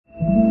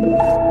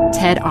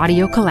TED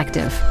Audio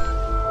Collective.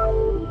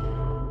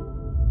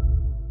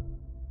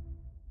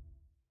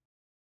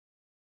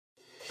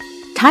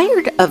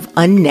 Tired of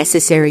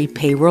unnecessary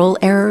payroll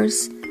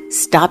errors?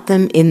 Stop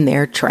them in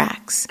their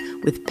tracks.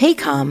 With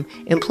Paycom,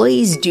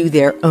 employees do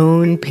their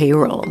own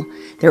payroll.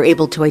 They're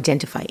able to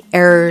identify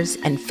errors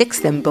and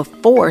fix them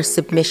before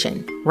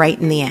submission, right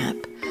in the app.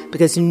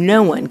 Because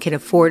no one can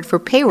afford for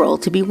payroll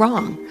to be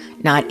wrong.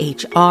 Not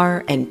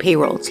HR and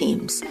payroll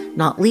teams,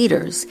 not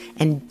leaders,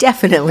 and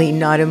definitely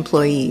not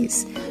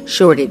employees.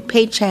 Shorted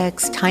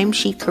paychecks,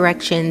 timesheet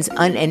corrections,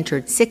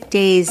 unentered sick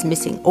days,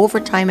 missing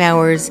overtime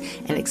hours,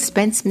 and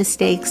expense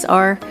mistakes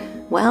are,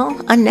 well,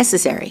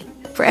 unnecessary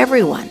for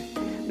everyone.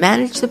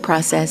 Manage the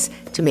process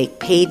to make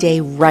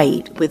payday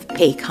right with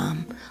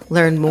Paycom.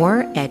 Learn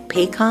more at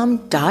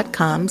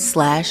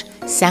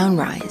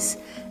paycom.com/soundrise.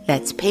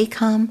 That's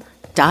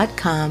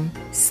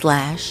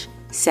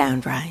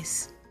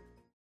paycom.com/soundrise.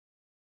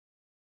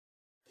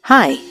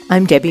 Hi,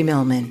 I'm Debbie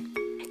Millman.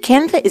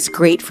 Canva is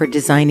great for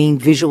designing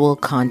visual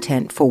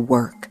content for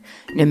work,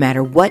 no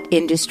matter what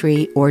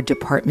industry or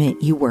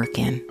department you work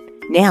in.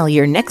 Nail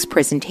your next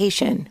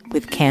presentation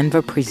with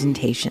Canva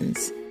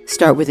Presentations.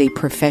 Start with a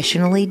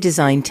professionally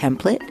designed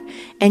template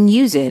and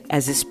use it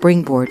as a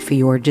springboard for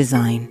your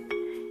design.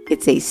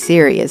 It's a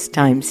serious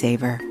time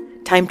saver.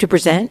 Time to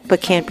present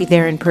but can't be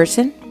there in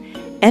person?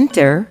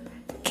 Enter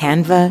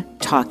Canva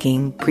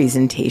Talking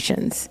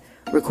Presentations.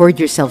 Record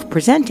yourself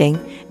presenting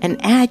and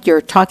add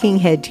your talking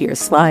head to your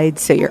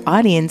slides so your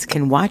audience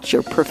can watch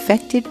your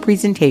perfected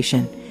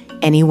presentation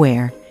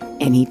anywhere,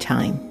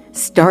 anytime.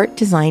 Start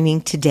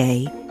designing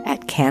today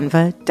at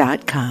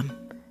canva.com.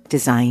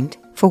 Designed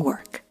for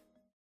work.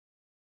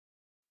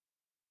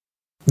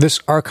 This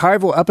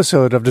archival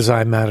episode of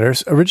Design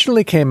Matters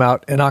originally came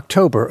out in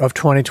October of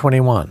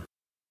 2021.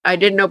 I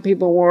didn't know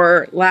people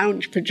wore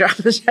lounge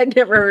pajamas. I'd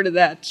never heard of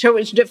that. So it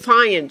was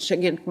defiance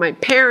against my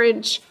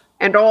parents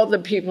and all the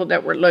people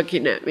that were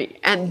looking at me.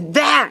 And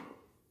that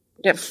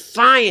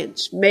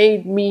defiance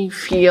made me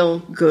feel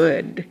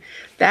good.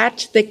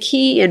 That's the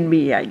key in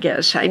me, I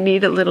guess. I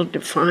need a little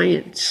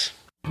defiance.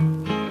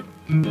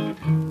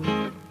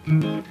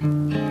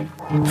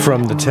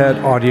 From the TED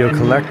Audio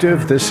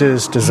Collective, this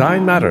is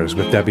Design Matters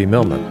with Debbie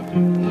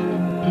Millman.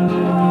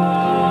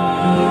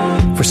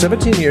 For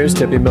 17 years,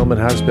 Debbie Millman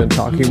has been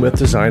talking with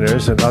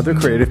designers and other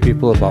creative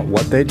people about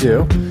what they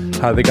do,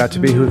 how they got to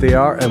be who they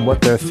are, and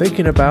what they're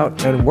thinking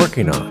about and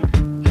working on.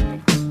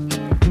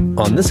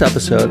 On this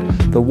episode,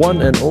 the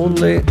one and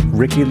only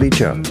Rickie Lee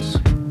Jones.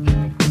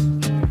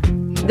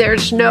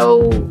 There's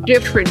no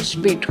difference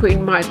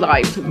between my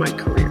life and my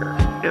career,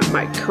 and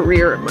my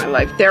career and my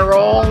life. They're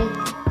all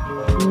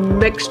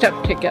mixed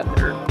up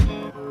together.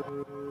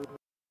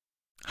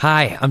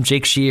 Hi, I'm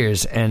Jake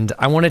Shears, and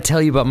I want to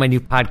tell you about my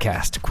new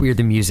podcast, Queer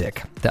the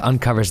Music, that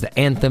uncovers the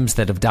anthems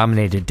that have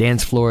dominated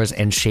dance floors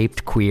and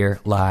shaped queer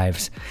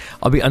lives.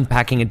 I'll be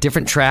unpacking a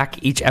different track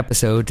each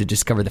episode to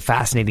discover the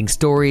fascinating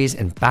stories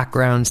and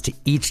backgrounds to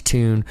each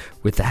tune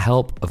with the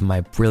help of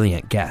my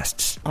brilliant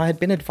guests. I had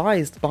been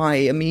advised by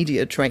a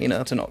media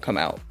trainer to not come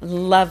out.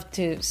 Love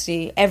to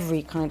see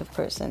every kind of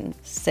person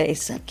say,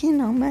 sucking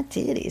on my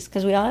titties,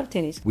 because we all have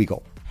titties. We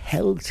got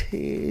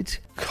pelted,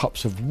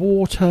 cups of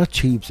water,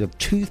 tubes of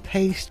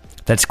toothpaste.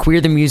 That's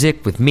Queer the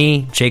Music with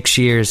me, Jake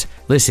Shears.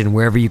 Listen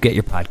wherever you get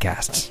your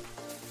podcasts.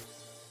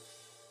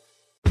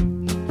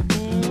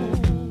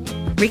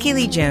 Rickie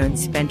Lee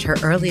Jones spent her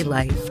early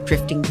life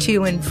drifting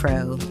to and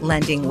fro,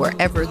 landing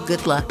wherever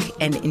good luck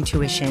and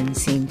intuition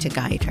seemed to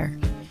guide her.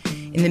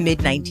 In the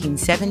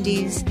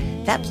mid-1970s,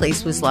 that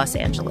place was Los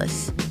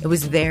Angeles. It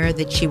was there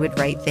that she would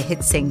write the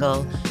hit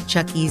single,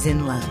 Chuck E.'s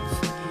in Love.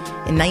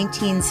 In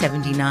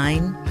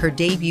 1979, her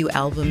debut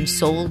album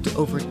sold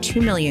over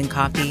 2 million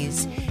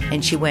copies,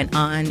 and she went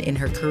on in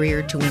her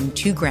career to win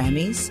 2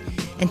 Grammys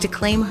and to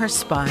claim her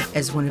spot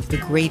as one of the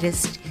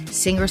greatest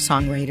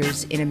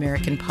singer-songwriters in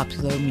American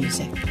popular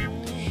music.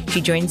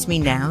 She joins me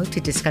now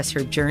to discuss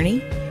her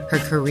journey, her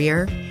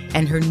career,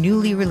 and her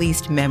newly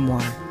released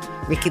memoir.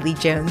 Rickie Lee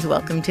Jones,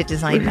 welcome to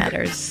Design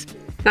Matters.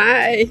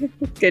 Hi,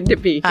 good to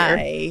be here.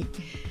 Hi.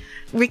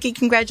 Rickie,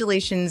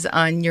 congratulations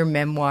on your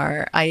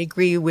memoir. I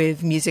agree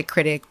with music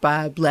critic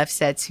Bob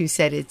Lefsetz, who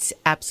said it's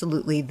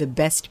absolutely the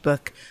best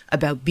book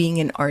about being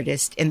an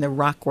artist in the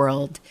rock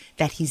world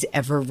that he's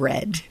ever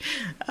read.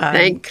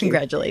 Thank you.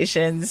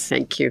 Congratulations.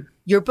 Thank you.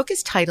 Your book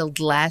is titled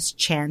Last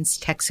Chance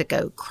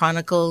Texaco,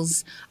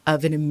 Chronicles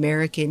of an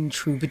American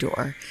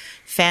Troubadour.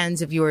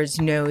 Fans of yours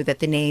know that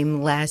the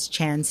name Last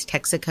Chance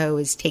Texaco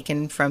is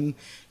taken from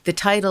the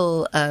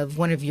title of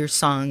one of your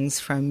songs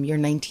from your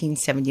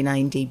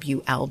 1979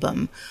 debut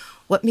album.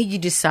 What made you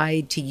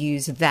decide to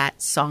use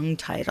that song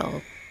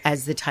title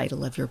as the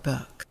title of your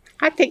book?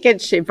 I think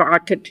it's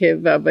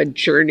evocative of a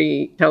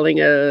journey telling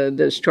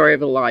the story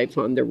of a life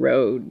on the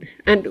road.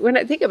 And when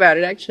I think about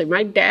it, actually,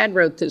 my dad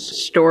wrote this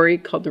story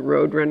called The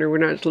Roadrunner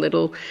when I was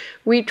little.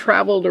 We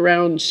traveled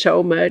around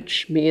so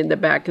much, me in the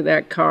back of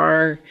that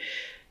car.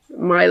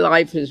 My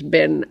life has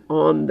been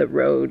on the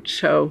road.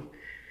 So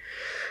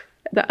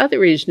The other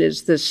reason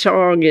is the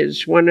song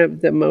is one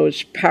of the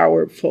most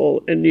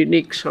powerful and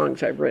unique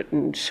songs I've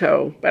written.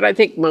 But I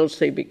think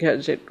mostly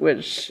because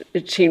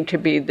it seemed to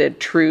be the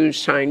true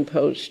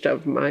signpost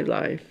of my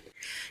life.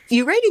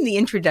 You write in the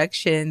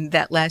introduction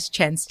that Last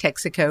Chance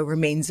Texaco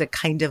remains a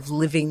kind of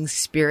living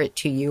spirit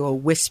to you, a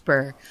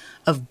whisper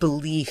of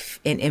belief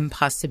in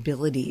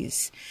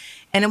impossibilities.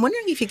 And I'm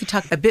wondering if you could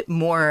talk a bit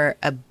more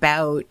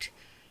about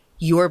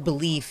your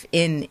belief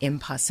in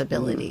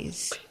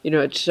impossibilities.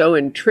 It's so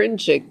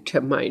intrinsic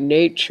to my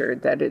nature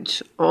that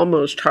it's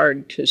almost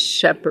hard to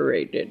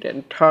separate it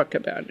and talk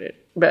about it.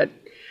 But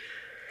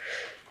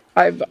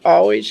I've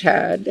always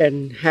had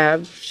and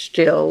have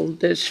still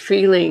this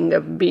feeling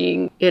of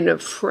being in a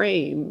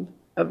frame,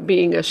 of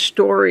being a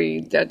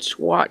story that's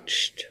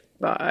watched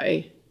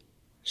by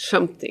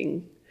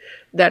something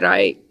that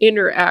I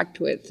interact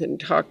with and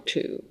talk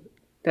to,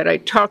 that I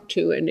talk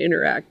to and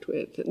interact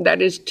with. And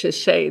that is to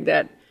say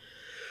that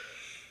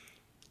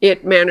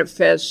it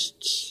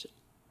manifests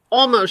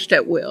almost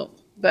at will,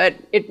 but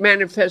it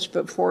manifests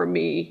before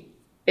me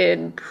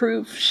in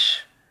proofs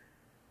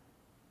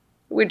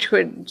which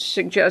would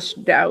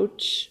suggest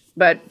doubts.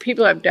 But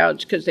people have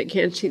doubts because they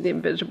can't see the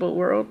invisible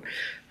world.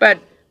 But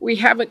we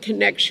have a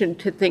connection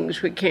to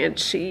things we can't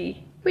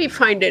see. We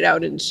find it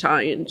out in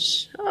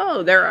science.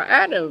 Oh, there are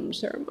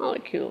atoms, there are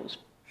molecules.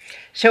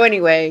 So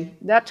anyway,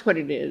 that's what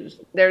it is.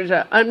 There's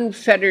an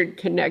unfettered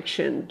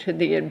connection to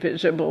the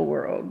invisible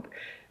world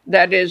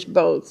that is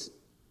both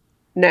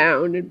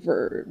noun and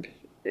verb.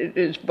 It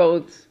is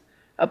both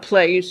a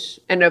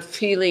place and a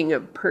feeling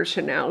of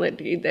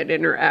personality that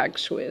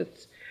interacts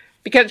with.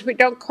 Because we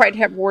don't quite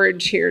have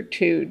words here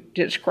to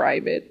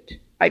describe it.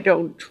 I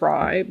don't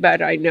try, but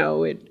I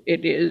know it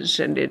is,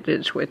 and it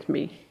is with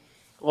me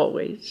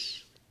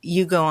always.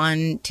 You go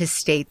on to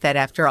state that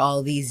after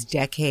all these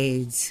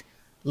decades,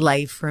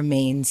 life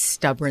remains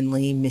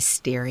stubbornly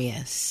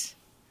mysterious,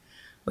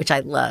 which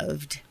I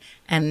loved.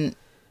 And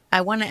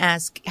I want to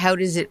ask, how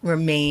does it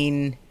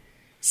remain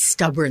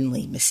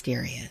stubbornly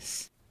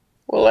mysterious?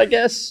 Well, I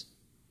guess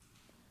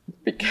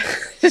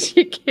because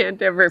you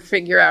can't ever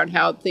figure out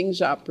how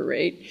things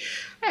operate,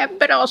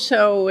 but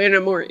also in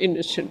a more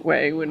innocent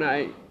way when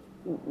I,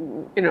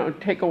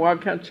 take a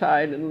walk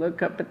outside and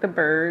look up at the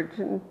birds,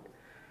 and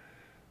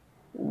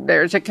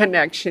there's a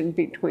connection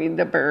between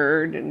the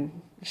bird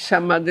and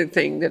some other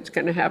thing that's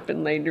going to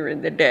happen later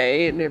in the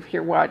day, and if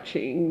you're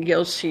watching,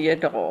 you'll see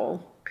it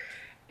all.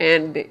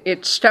 And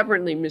it's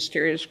stubbornly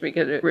mysterious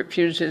because it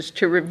refuses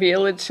to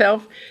reveal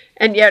itself.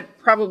 And yet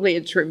probably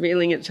it's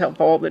revealing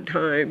itself all the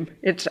time.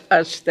 It's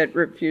us that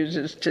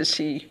refuses to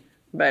see.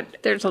 But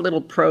there's a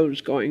little prose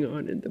going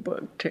on in the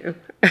book, too.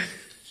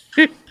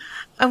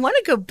 I want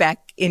to go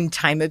back in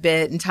time a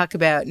bit and talk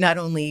about not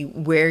only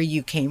where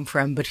you came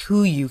from, but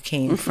who you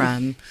came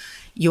from.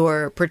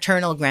 Your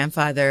paternal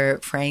grandfather,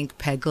 Frank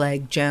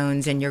Pegleg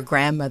Jones, and your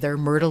grandmother,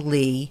 Myrtle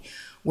Lee,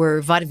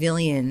 were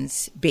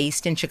vaudevillians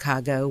based in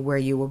Chicago, where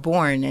you were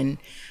born. And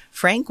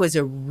Frank was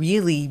a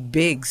really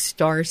big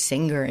star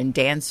singer and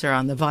dancer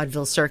on the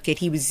vaudeville circuit.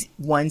 He was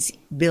once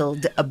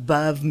billed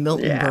above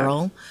Milton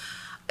Berle.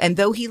 And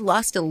though he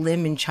lost a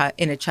limb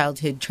in a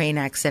childhood train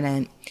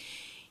accident,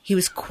 he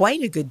was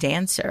quite a good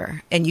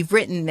dancer. And you've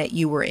written that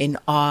you were in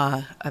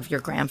awe of your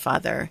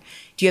grandfather.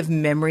 Do you have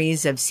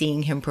memories of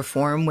seeing him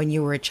perform when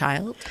you were a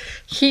child?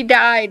 He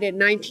died in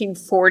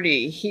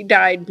 1940. He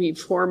died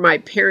before my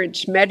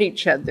parents met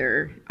each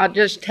other. I'll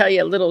just tell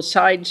you a little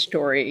side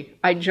story.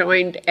 I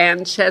joined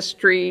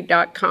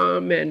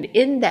Ancestry.com, and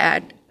in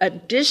that, a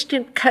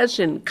distant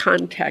cousin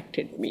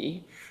contacted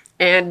me.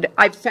 And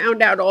I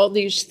found out all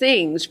these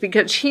things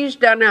because he's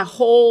done a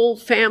whole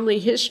family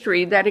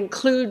history that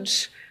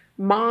includes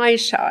my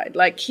side.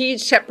 Like, he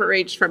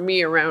separates from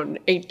me around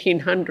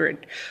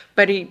 1800,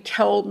 but he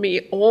told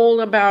me all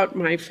about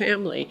my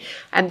family.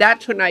 And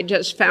that's when I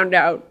just found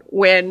out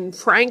when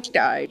Frank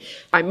died.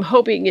 I'm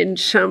hoping in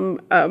some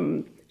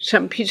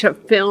piece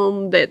of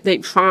film that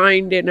they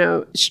find in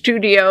a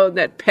studio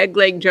that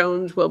Pegleg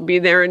Jones will be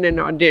there in an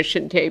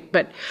audition tape,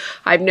 but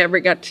I've never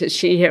got to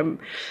see him.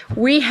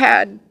 We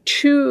had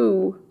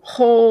 2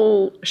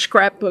 whole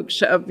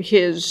scrapbooks of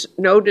his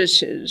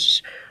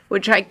notices,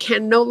 which I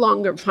can no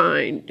longer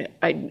find.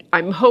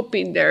 I'm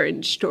hoping they're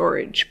in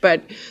storage,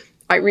 but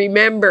I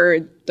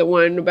remember the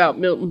one about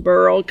Milton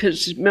Berle,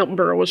 because Milton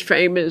Berle was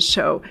famous,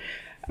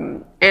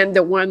 and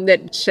the one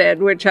that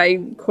said, which I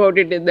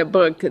quoted in the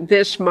book,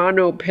 "This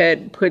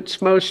monoped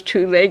puts most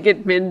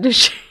two-legged men to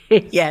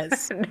shame."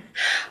 Yes.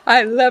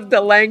 I love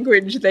the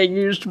language they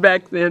used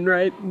back then,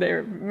 right?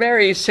 They're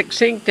very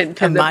succinct and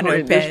to the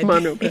point. This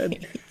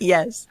monoped.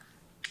 Yes.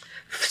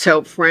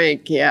 So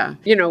Frank, yeah.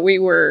 We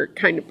were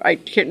kind of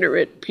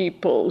itinerant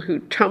people who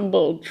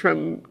tumbled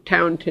from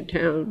town to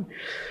town.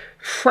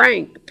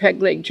 Frank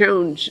Pegleg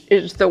Jones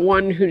is the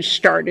one who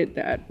started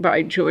that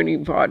by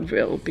joining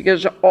vaudeville,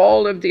 because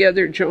all of the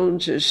other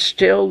Joneses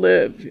still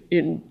live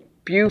in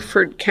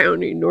Beaufort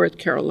County, North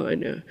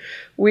Carolina.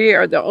 We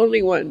are the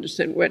only ones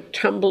that went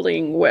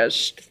tumbling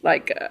west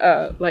like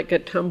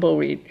a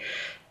tumbleweed.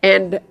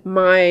 And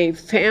my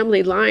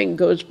family line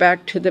goes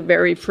back to the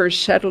very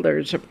first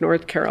settlers of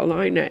North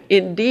Carolina.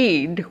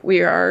 Indeed,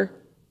 we are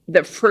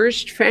the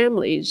first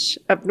families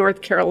of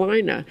North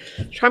Carolina.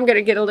 So I'm going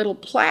to get a little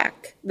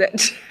plaque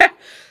that,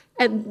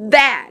 and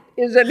that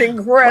is an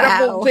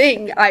incredible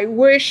thing. I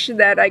wish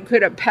that I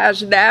could have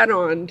passed that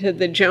on to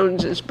the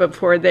Joneses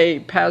before they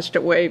passed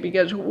away,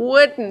 because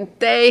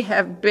wouldn't they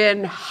have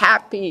been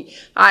happy?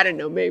 I don't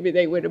know, maybe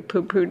they would have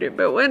poo-pooed it,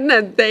 but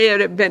wouldn't they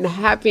have been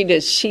happy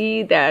to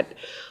see that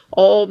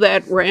all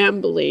that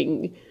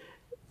rambling,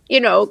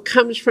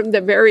 comes from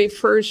the very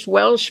first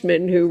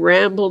Welshman who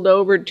rambled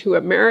over to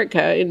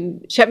America in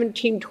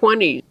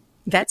 1720.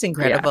 That's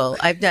incredible.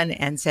 Yeah. I've done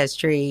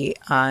ancestry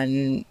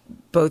on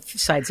both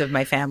sides of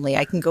my family.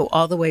 I can go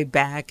all the way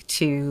back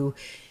to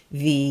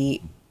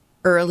the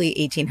early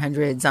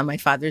 1800s on my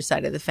father's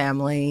side of the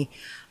family.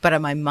 But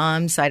on my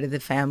mom's side of the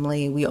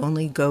family, we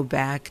only go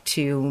back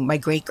to my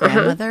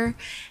great-grandmother.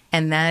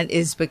 And that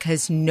is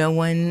because no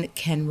one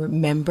can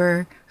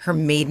remember her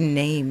maiden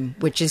name,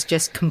 which is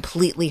just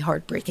completely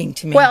heartbreaking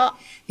to me. Well,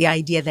 the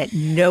idea that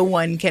no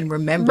one can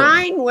remember.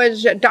 Mine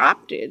was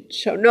adopted.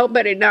 So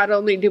not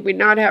only did we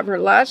not have her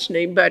last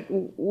name, but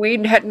we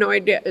had no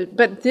idea.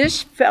 But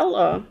this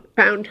fella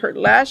found her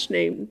last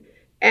name.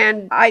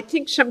 And I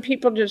think some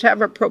people just have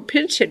a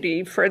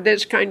propensity for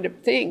this kind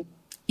of thing.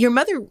 Your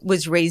mother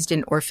was raised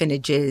in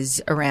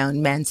orphanages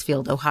around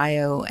Mansfield,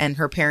 Ohio, and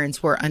her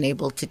parents were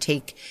unable to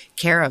take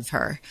care of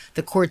her.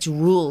 The courts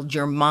ruled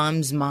your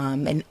mom's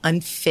mom an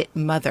unfit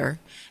mother,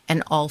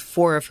 and all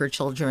 4 of her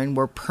children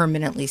were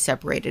permanently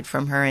separated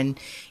from her. And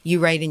you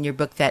write in your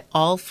book that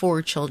all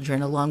 4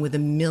 children, along with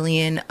 1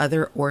 million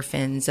other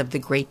orphans of the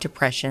Great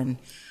Depression,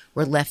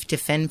 were left to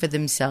fend for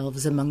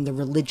themselves among the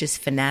religious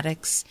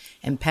fanatics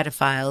and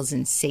pedophiles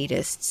and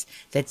sadists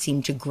that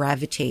seemed to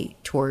gravitate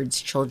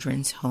towards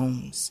children's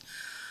homes.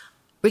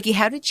 Ricky,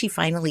 how did she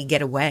finally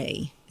get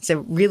away? It's a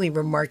really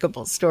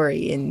remarkable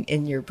story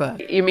in your book.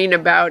 You mean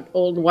about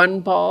old One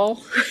Ball?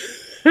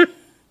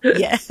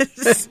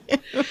 Yes.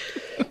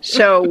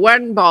 So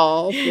One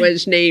Ball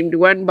was named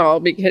One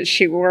Ball because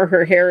she wore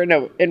her hair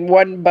in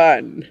one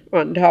bun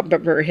on top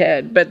of her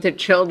head. But the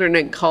children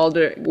had called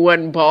it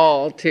One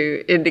Ball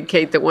to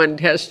indicate the one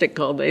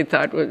testicle they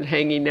thought was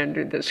hanging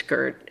under the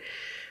skirt.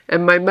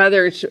 And my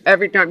mother,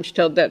 every time she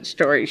told that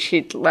story,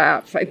 she'd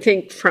laugh. I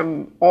think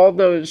from all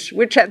those,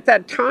 which at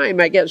that time,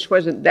 I guess,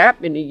 wasn't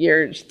that many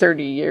years,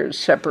 30 years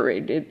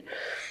separated,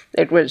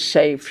 it was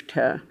safe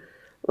to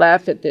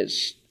laugh at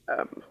this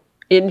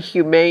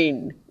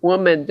inhumane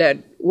woman that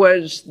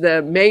was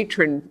the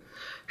matron.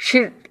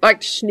 She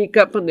liked to sneak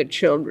up on the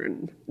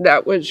children.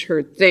 That was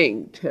her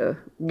thing, to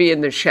be in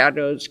the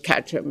shadows,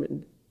 catch them,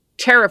 and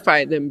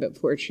terrify them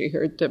before she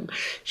hurt them.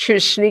 She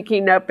was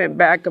sneaking up in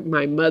back of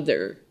my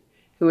mother,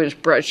 who was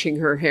brushing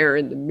her hair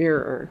in the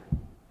mirror,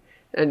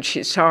 and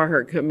she saw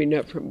her coming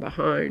up from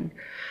behind.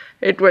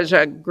 It was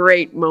a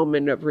great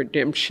moment of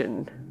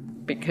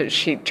redemption because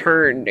she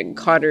turned and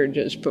caught her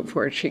just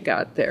before she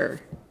got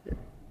there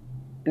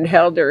and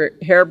held her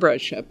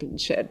hairbrush up and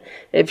said,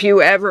 "If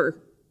you ever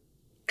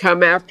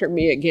come after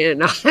me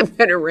again, I'm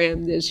going to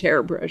ram this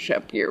hairbrush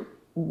up your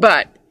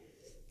butt."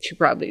 She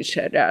probably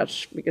said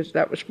ass, because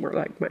that was more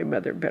like my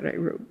mother, but I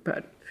wrote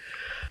butt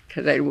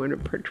because I didn't want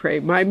to portray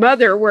my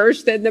mother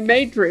worse than the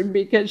matron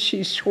because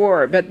she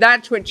swore. But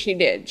that's what she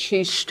did.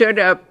 She stood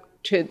up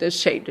to the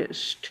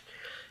sadist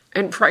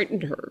and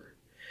frightened her.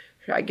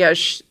 I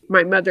guess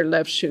my mother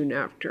left soon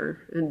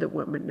after, and the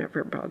woman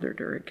never bothered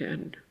her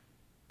again.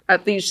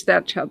 At least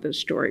that's how the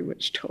story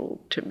was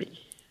told to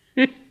me.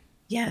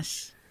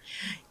 Yes.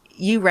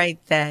 You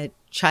write that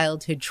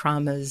childhood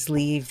traumas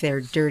leave their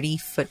dirty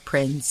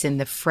footprints in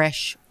the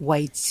fresh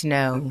white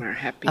snow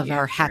of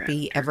our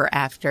happy ever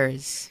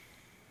afters.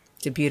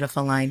 It's a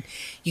beautiful line.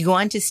 You go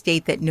on to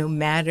state that no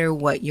matter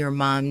what your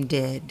mom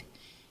did,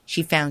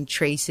 she found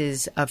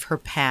traces of her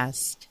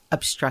past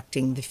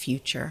obstructing the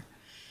future.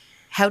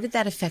 How did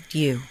that affect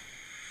you?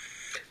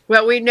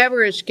 Well, we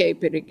never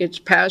escape it. It gets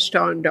passed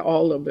on to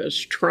all of us.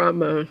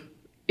 Trauma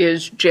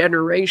is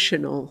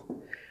generational,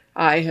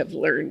 I have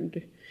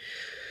learned.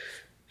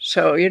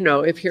 So,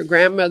 if your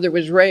grandmother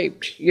was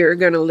raped, you're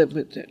going to live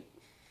with it.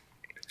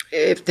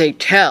 If they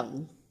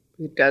tell,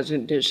 it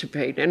doesn't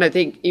dissipate. And I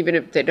think even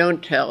if they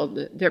don't tell,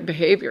 their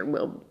behavior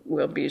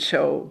will be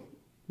so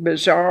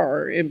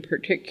bizarre in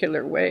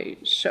particular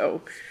ways.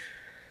 So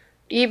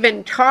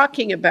even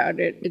talking about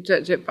it, it's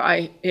as if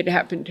it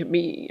happened to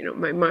me.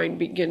 My mind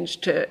begins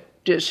to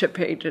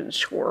dissipate and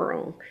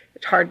swirl.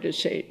 It's hard to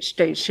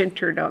stay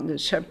centered on the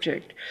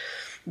subject.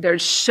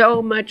 There's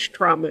so much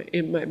trauma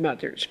in my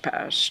mother's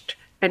past.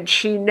 And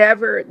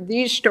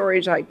these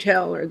stories I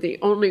tell are the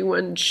only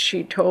ones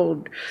she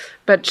told,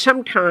 but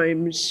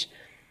sometimes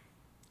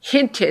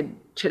hinted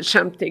to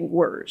something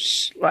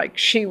worse. Like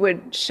she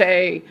would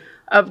say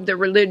of the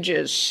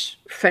religious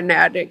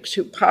fanatics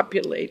who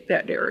populate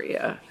that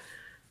area,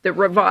 the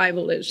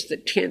revivalists, the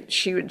tent,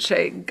 she would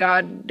say,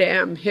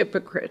 "Goddamn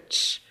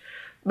hypocrites."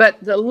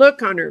 But the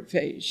look on her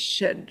face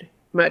said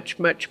much,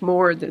 much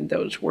more than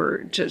those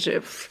words, as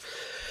if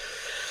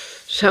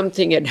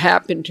something had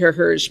happened to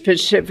her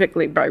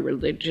specifically by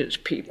religious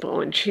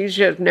people, and she's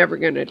just never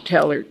going to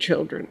tell her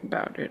children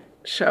about it.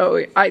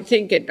 So I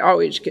think it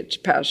always gets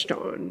passed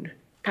on.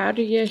 How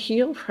do you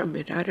heal from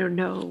it? I don't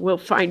know. We'll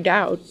find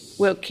out.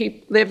 We'll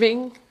keep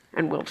living,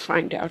 and we'll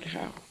find out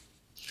how.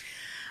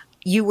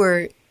 You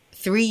were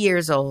 3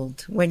 years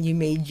old when you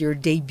made your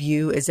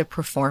debut as a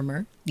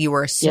performer. You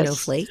were a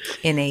snowflake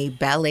in a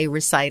ballet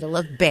recital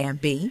of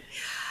Bambi.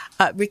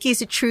 Ricky,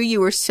 is it true you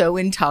were so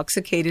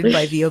intoxicated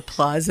by the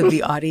applause of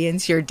the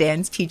audience, your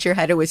dance teacher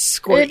had to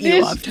escort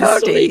you off the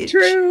stage? It is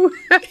totally true.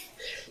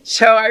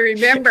 So I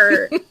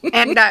remember,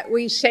 and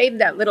we saved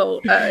that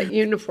little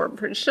uniform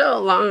for so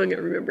long. I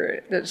remember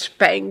the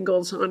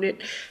spangles on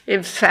it.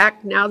 In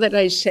fact, now that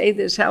I say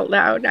this out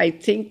loud, I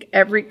think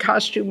every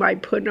costume I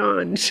put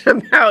on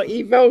somehow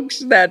evokes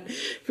that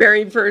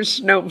very first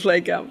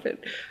snowflake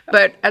outfit.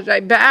 But as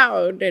I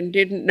bowed and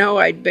didn't know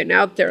I'd been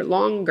out there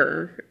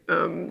longer,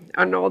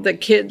 and all the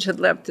kids had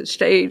left the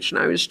stage and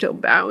I was still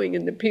bowing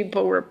and the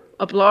people were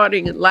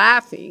applauding and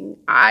laughing,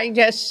 I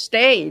just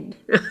stayed.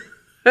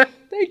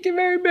 Thank you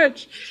very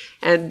much.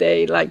 And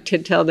they like to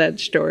tell that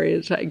story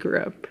as I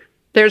grew up.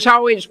 There's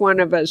always one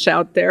of us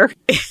out there.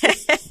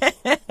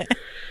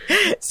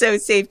 So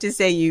safe to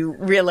say you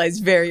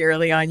realized very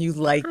early on you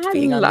liked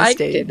being on the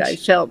stage. I liked it. I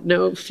felt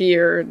no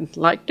fear and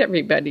liked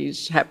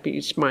everybody's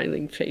happy,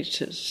 smiling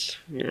faces.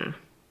 Yeah.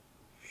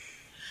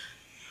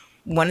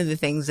 One of the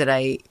things that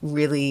I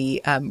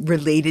really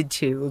related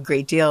to a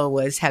great deal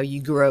was how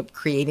you grew up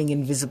creating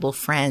invisible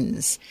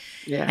friends.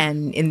 Yeah.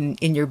 And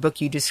in your book,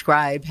 you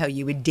describe how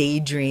you would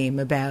daydream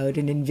about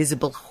an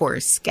invisible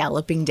horse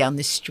galloping down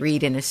the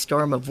street in a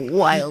storm of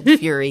wild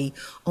fury,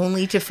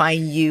 only to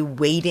find you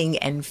waiting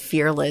and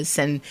fearless.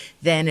 And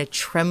then a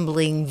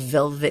trembling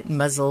velvet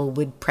muzzle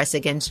would press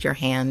against your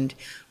hand,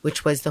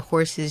 which was the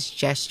horse's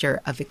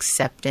gesture of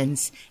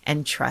acceptance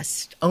and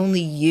trust.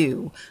 Only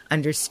you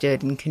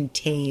understood and could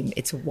tame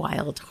its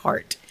wild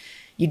heart.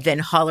 You'd then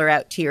holler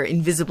out to your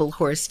invisible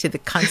horse to the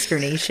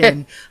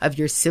consternation of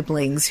your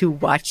siblings who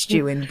watched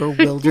you in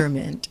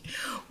bewilderment.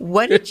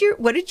 What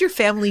did your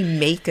family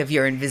make of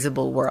your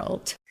invisible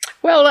world?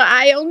 Well,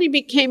 I only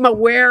became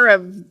aware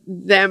of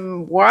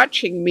them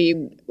watching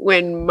me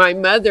when my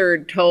mother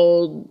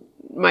told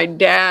my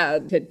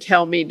dad to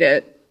tell me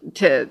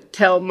to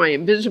tell my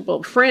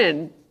invisible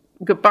friend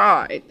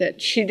goodbye,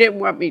 that she didn't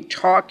want me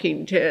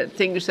talking to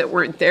things that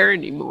weren't there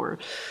anymore.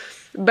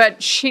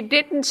 But she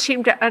didn't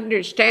seem to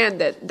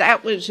understand that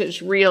that was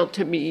as real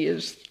to me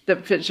as the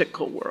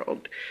physical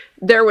world.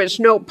 There was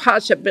no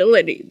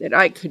possibility that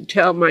I could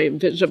tell my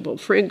invisible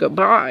friend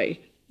goodbye.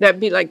 That'd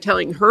be like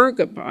telling her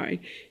goodbye.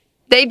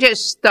 They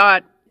just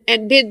thought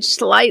and did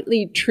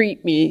slightly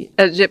treat me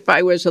as if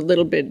I was a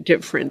little bit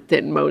different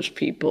than most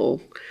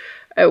people,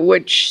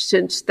 which,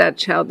 since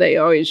that's how they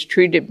always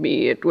treated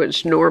me, it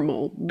was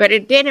normal. But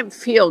it didn't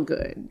feel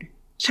good.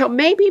 So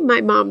maybe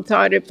my mom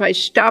thought if I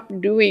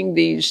stopped doing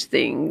these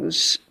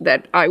things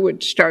that I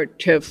would start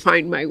to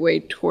find my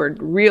way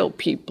toward real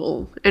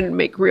people and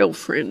make real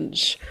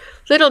friends.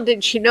 Little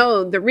did she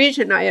know the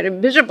reason I had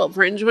invisible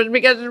friends was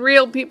because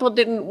real people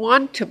didn't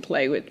want to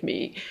play with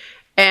me.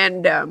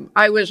 And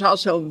I was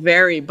also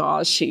very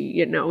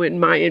bossy, in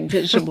my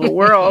invisible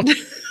world.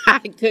 I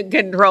could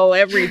control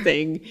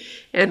everything.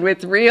 And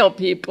with real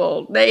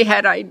people, they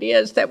had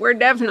ideas that were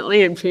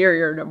definitely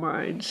inferior to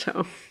mine,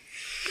 so...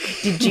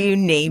 Did you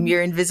name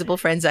your invisible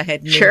friends? I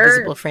had an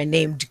invisible friend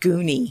named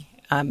Goonie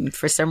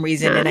for some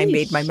reason, and I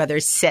made my mother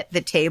set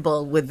the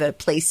table with a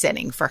place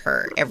setting for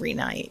her every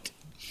night.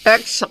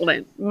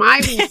 Excellent.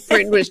 My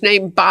friend was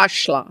named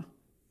Bashla,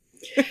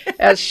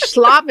 a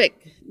Slavic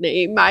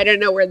name. I don't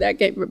know where that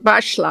came from,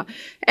 Bashla.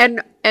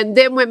 And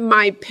then when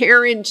my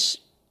parents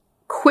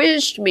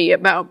quizzed me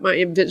about my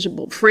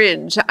invisible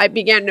friends, I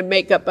began to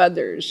make up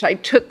others. I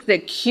took the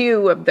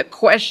cue of the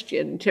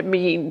question to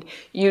mean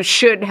you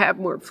should have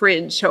more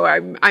friends. So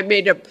I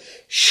made up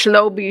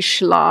Shlobi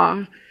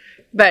Shla,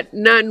 but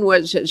none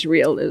was as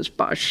real as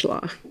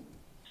Bashla.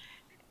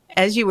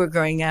 As you were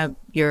growing up,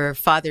 your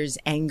father's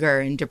anger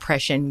and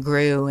depression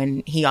grew,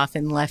 and he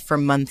often left for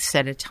months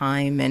at a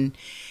time. And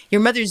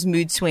your mother's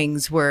mood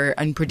swings were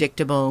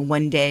unpredictable.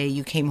 One day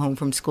you came home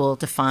from school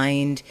to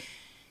find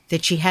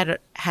that she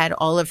had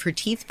all of her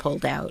teeth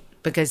pulled out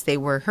because they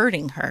were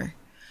hurting her.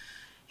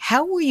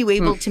 How were you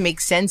able to make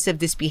sense of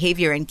this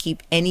behavior and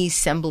keep any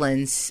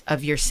semblance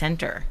of your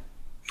center?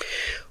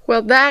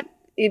 Well, that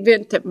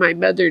event that my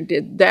mother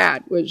did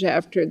that was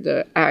after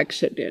the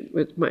accident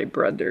with my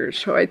brother.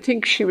 So I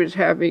think she was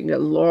having a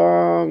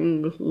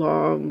long,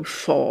 long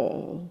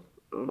fall.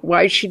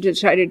 Why she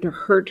decided to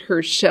hurt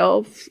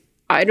herself,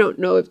 I don't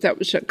know if that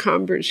was a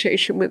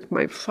conversation with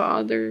my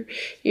father.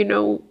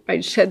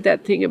 I said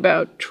that thing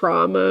about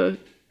trauma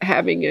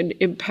having an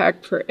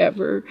impact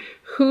forever.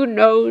 Who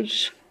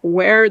knows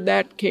where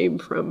that came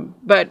from?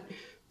 But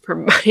for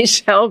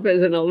myself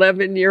as an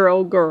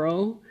 11-year-old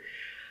girl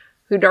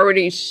who'd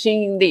already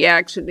seen the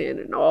accident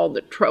and all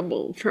the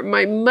trouble, for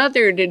my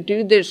mother to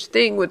do this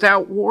thing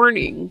without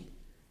warning,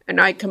 and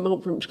I come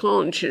home from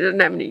school and she doesn't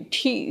have any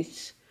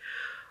teeth,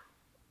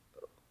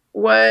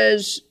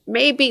 was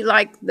maybe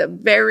like the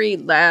very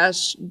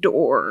last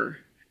door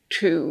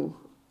to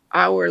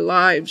our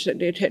lives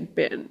that it had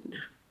been,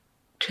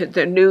 to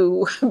the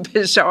new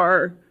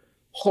bizarre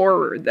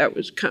horror that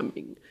was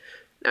coming.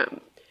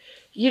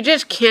 You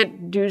just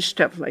can't do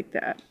stuff like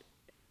that,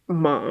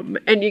 Mom.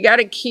 And you got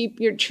to keep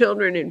your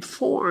children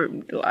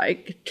informed.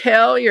 Like,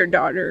 tell your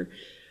daughter,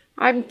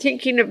 I'm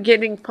thinking of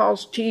getting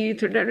false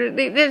teeth, or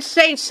they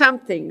say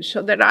something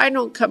so that I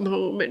don't come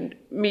home and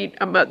meet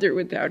a mother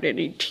without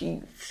any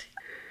teeth.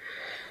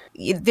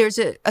 There's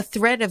a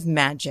thread of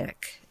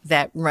magic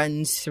that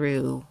runs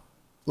through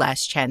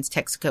Last Chance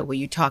Texaco, where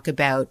you talk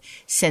about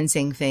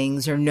sensing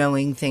things or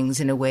knowing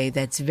things in a way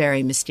that's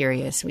very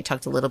mysterious. We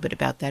talked a little bit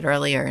about that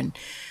earlier, and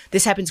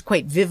this happens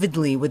quite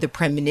vividly with a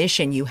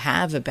premonition you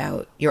have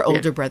about your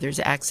older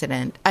brother's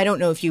accident. I don't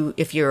know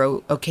if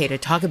you're okay to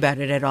talk about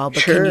it at all,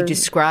 but can you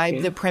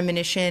describe the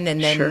premonition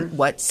and then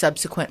what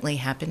subsequently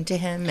happened to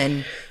him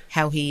and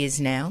how he is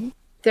now?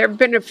 There have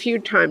been a few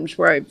times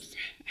where I've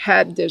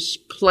had this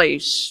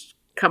place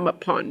come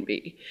upon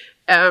me.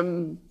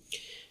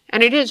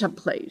 And it is a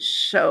place.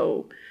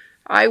 So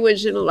I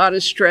was in a lot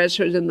of stress.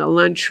 I was in the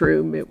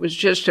lunchroom. It was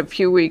just a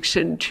few weeks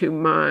into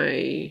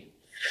my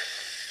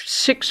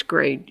 6th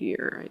grade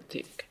year, I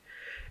think.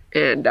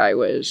 And I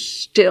was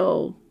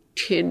still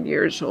 10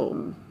 years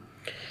old.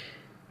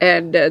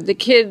 And the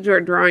kids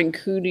were drawing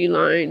cootie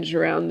lines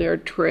around their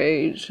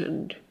trays.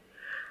 And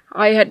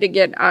I had to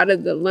get out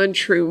of the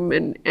lunchroom,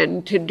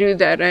 and to do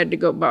that, I had to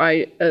go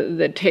by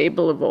the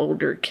table of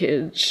older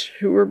kids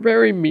who were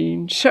very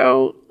mean.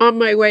 So on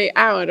my way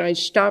out, I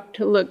stopped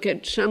to look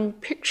at some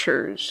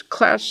pictures,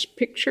 class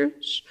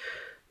pictures,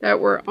 that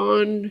were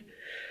on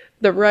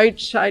the right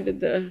side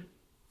of the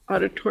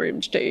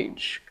auditorium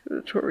stage.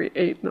 That's where we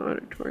ate in the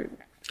auditorium.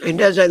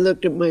 And as I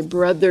looked at my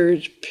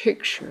brother's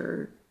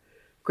picture,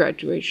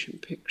 graduation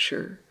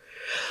picture,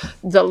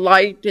 the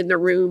light in the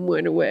room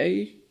went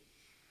away,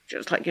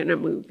 just like in a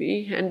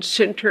movie, and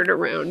centered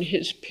around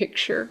his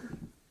picture.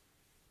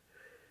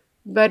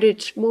 But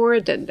it's more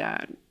than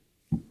that.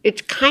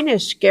 It's kind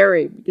of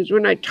scary, because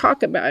when I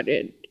talk about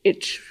it,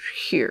 it's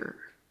here.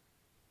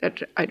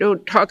 That I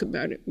don't talk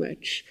about it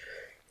much.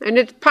 And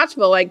it's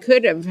possible I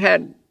could have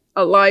had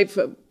a life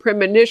of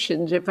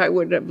premonitions if I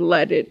would have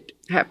let it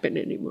happen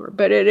anymore.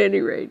 But at any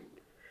rate,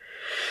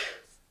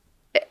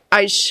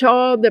 I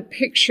saw the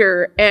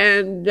picture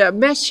and a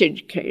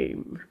message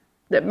came.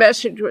 The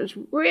message was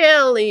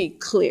really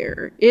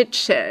clear. It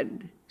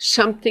said,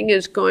 something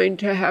is going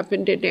to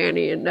happen to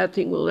Danny and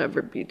nothing will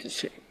ever be the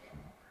same.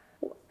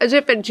 As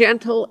if a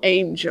gentle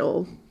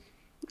angel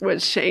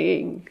was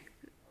saying,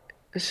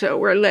 so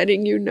we're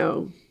letting you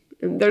know,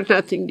 and there's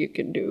nothing you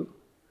can do.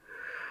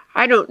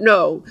 I don't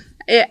know.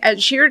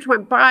 As years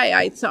went by,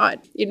 I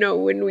thought,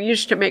 when we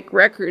used to make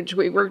records,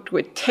 we worked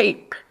with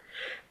tape.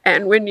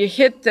 And when you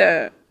hit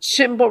the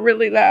cymbal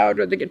really loud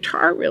or the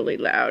guitar really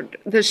loud,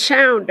 the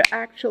sound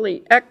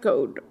actually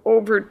echoed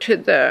over to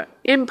the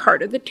in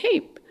part of the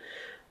tape.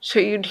 So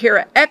you'd hear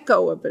an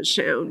echo of a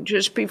sound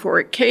just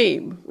before it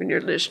came when you're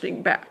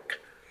listening back.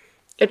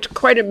 It's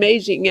quite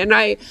amazing. And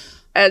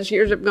as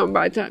years have gone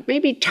by, I thought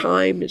maybe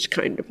time is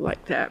kind of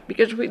like that,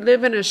 because we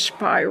live in a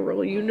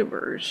spiral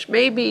universe.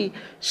 Maybe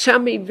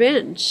some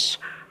events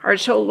are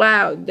so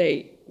loud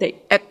they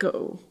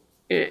echo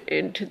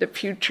into the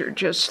future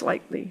just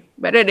slightly.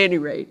 But at any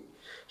rate,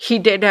 he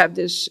did have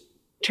this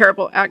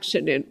terrible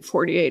accident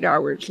 48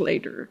 hours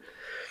later.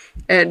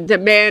 And the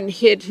man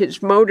hit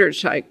his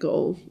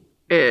motorcycle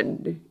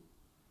and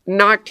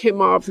knocked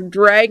him off,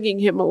 dragging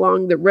him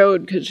along the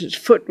road because his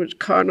foot was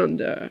caught on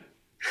the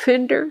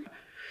fender.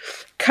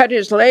 Cut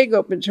his leg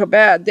open so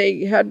bad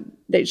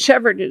they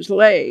severed his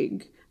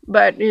leg,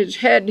 but his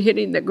head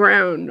hitting the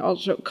ground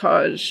also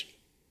caused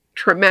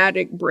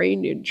traumatic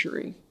brain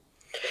injury.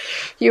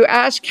 You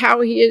ask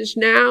how he is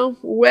now?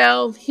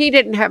 Well, he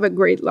didn't have a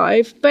great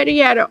life, but he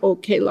had an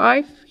okay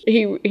life.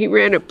 He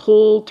ran a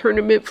pool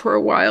tournament for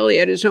a while. He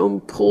had his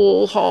own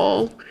pool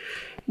hall,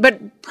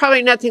 but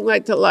probably nothing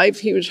like the life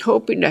he was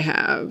hoping to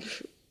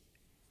have.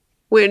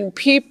 When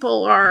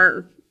people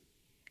are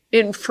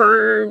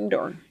infirmed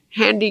or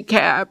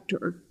handicapped,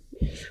 or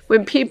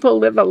when people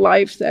live a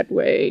life that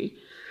way,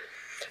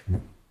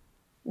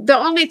 the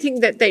only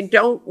thing that they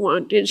don't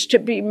want is to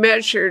be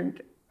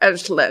measured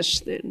as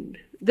less than.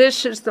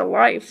 This is the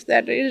life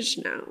that is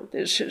now.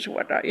 This is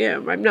what I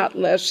am. I'm not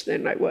less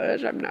than I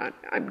was.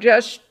 I'm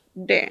just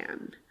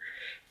Dan.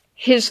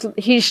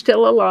 He's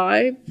still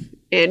alive,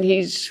 and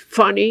he's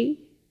funny.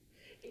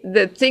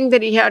 The thing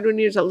that he had when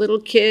he was a little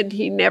kid,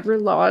 he never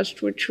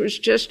lost, which was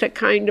just a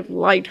kind of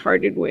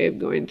lighthearted way of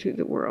going through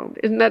the world.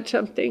 Isn't that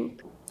something?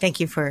 Thank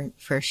you for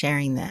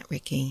sharing that,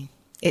 Ricky.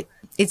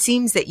 It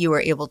seems that you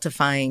were able to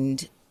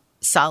find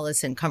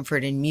solace and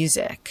comfort in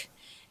music.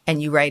 And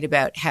you write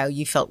about how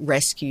you felt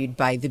rescued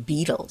by the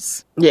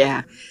Beatles.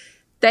 Yeah.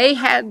 They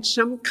had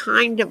some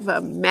kind of a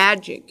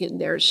magic in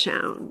their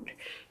sound.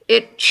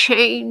 It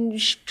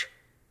changed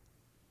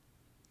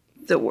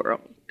the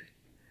world.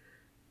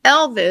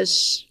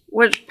 Elvis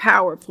was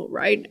powerful,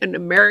 right? An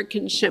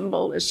American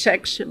symbol, a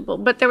sex symbol.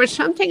 But there was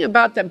something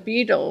about the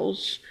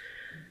Beatles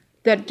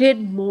that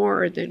did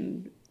more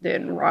than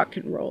rock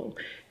and roll.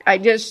 I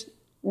just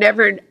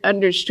never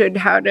understood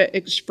how to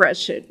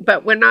express it.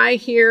 But when I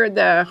hear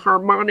the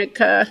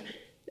harmonica,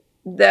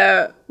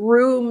 the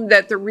room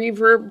that the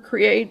reverb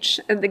creates,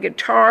 and the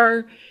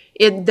guitar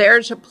in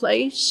There's a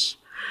Place,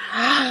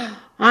 I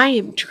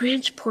am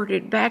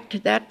transported back to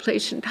that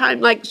place in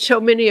time, like so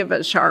many of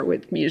us are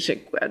with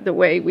music, the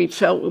way we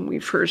felt when we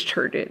first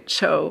heard it.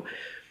 So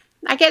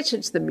I guess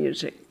it's the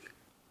music.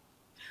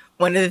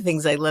 One of the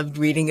things I loved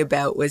reading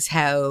about was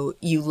how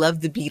you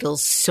loved the Beatles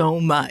so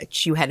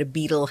much. You had a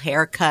Beatle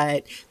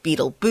haircut,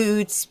 Beatle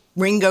boots,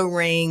 Ringo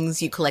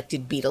rings. You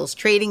collected Beatles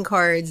trading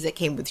cards that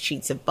came with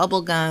sheets of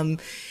bubble gum.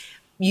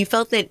 You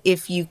felt that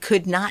if you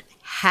could not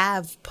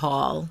have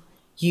Paul,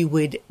 you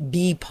would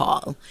be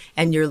Paul.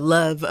 And your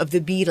love of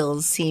the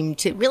Beatles seemed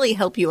to really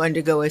help you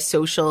undergo a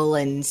social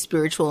and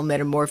spiritual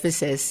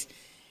metamorphosis.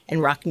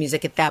 And rock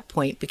music at that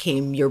point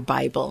became your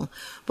Bible.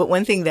 But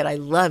one thing that I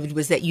loved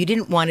was that you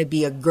didn't want to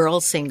be a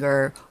girl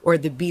singer or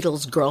the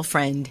Beatles'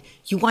 girlfriend.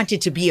 You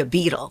wanted to be a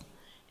Beatle.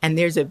 And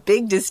there's a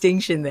big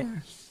distinction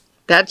there.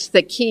 That's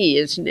the key,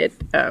 isn't it?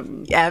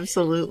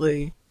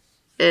 Absolutely.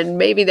 And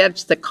maybe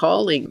that's the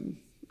calling.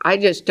 I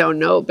just don't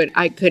know, but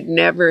I could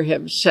never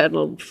have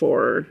settled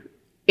for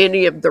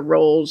any of the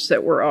roles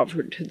that were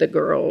offered to the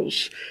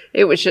girls.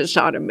 It was just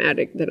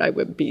automatic that I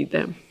would be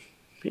them.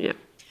 Yeah.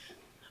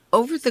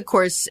 Over the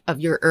course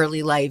of your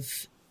early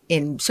life,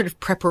 in sort of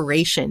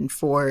preparation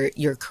for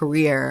your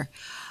career,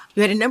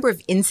 you had a number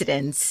of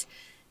incidents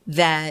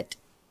that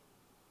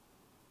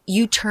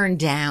you turned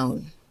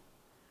down,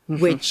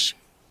 which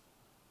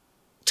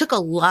took a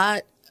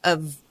lot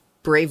of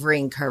bravery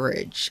and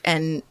courage.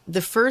 And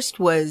the first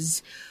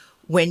was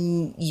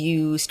when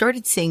you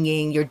started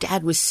singing. Your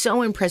dad was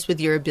so impressed with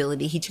your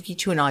ability, he took you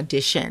to an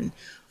audition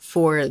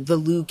for the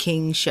Lou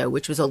King Show,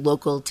 which was a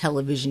local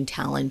television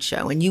talent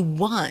show, and you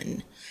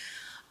won.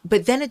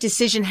 But then a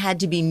decision had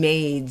to be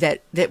made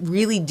that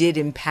really did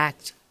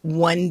impact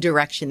one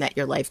direction that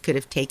your life could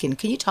have taken.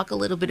 Can you talk a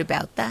little bit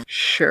about that?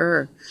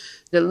 Sure.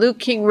 The Lou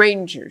King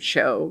Ranger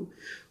Show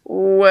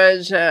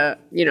was,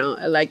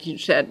 like you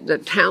said, the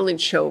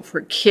talent show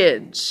for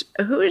kids.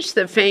 Who is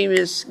the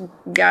famous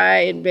guy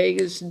in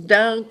Vegas?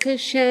 Duncan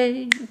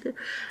Shane.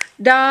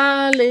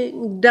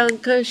 Darling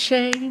Duncan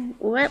Shane.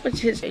 What was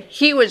his name?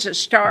 He was a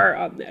star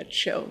on that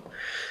show.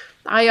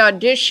 I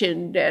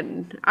auditioned,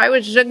 and I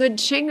was a good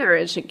singer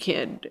as a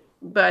kid,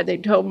 but they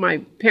told my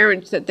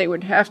parents that they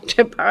would have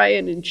to buy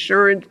an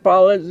insurance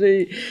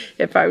policy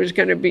if I was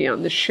going to be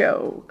on the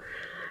show.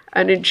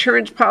 An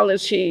insurance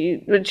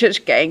policy was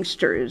just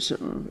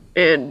gangsterism,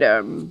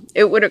 and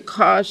it would have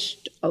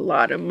cost a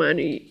lot of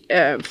money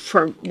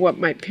for what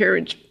my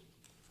parents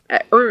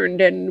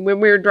earned. And when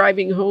we were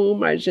driving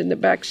home, I was in the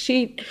back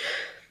seat.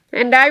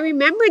 And I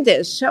remember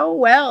this so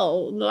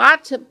well,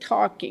 lots of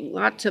talking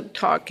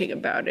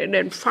about it.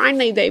 And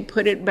finally they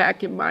put it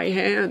back in my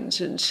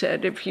hands and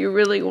said, if you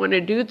really want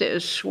to do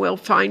this, we'll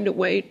find a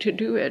way to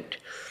do it.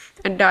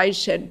 And I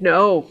said,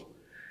 no,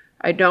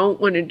 I don't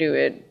want to do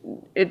it.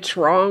 It's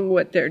wrong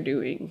what they're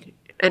doing.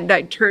 And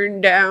I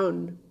turned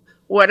down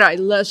what I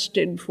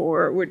lusted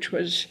for, which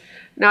was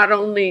not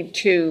only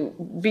to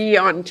be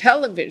on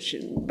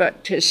television,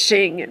 but to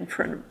sing in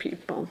front of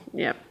people.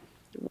 Yep.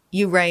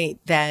 You write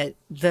that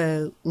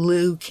the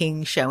Lou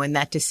King Show and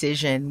that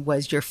decision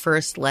was your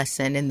first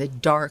lesson in the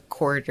dark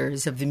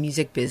corridors of the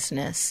music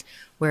business,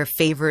 where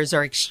favors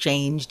are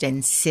exchanged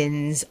and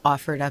sins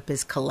offered up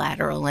as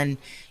collateral. And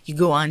you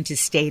go on to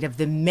state of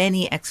the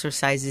many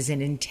exercises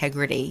in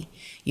integrity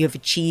you have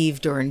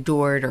achieved or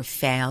endured or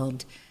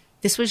failed,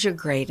 this was your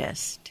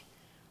greatest.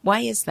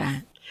 Why is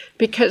that?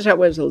 Because I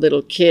was a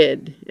little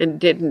kid and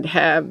didn't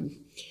have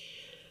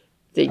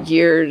the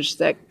years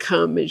that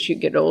come as you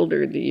get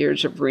older, the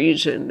years of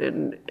reason.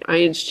 And I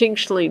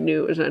instinctually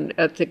knew it was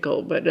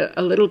unethical, but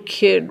a little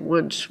kid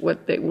wants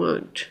what they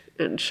want.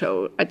 And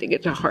so I think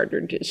it's a harder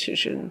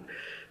decision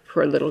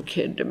for a little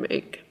kid to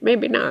make.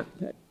 Maybe not.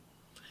 But,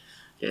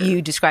 yeah.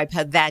 You describe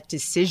how that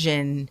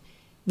decision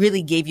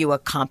really gave you a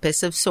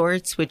compass of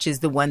sorts, which is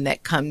the one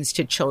that comes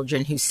to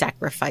children who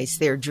sacrifice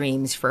their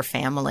dreams for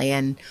family.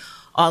 And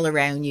all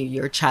around you,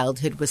 your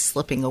childhood was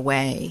slipping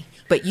away.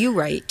 But you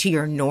write, to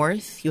your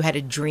north, you had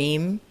a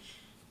dream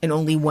in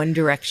only one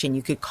direction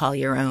you could call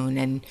your own.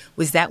 And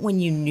was that when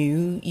you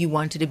knew you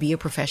wanted to be a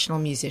professional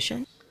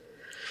musician?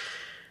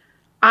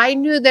 I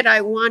knew that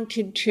I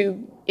wanted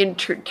to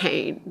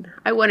entertain.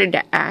 I wanted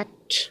to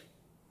act.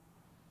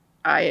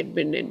 I had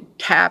been in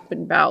tap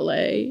and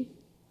ballet.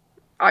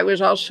 I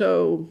was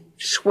also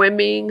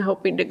swimming,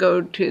 hoping to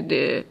go to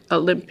the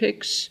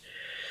Olympics.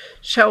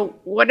 So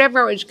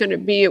whatever it was going to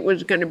be, it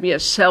was going to be a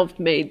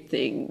self-made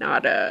thing,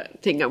 not a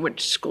thing I went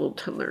to school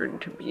to learn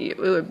to be. It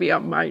would be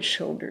on my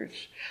shoulders.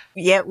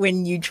 Yet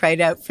when you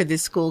tried out for the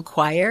school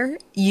choir,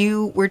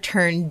 you were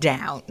turned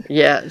down.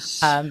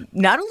 Yes.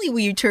 Not only were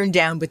you turned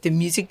down, but the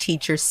music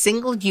teacher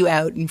singled you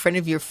out in front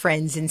of your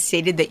friends and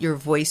stated that your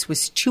voice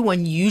was too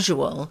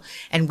unusual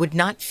and would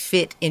not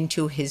fit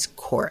into his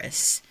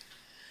chorus.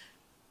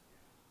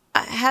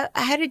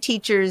 How do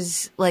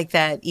teachers like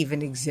that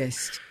even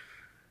exist?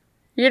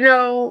 You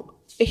know,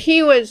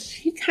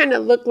 he kind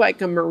of looked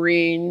like a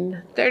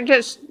Marine. They're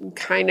just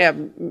kind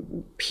of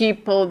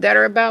people that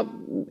are about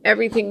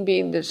everything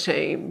being the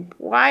same.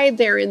 Why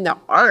they're in the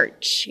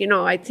arts? You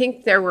know, I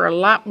think there were a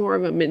lot more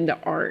of them in the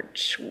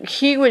arts.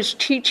 He was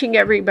teaching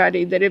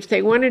everybody that if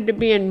they wanted to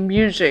be in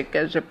music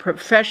as a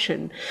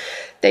profession,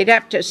 they'd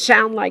have to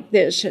sound like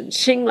this and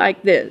sing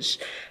like this.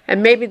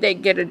 And maybe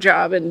they'd get a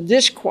job in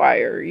this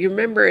choir. You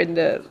remember in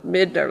the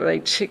mid or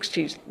late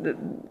 60s, the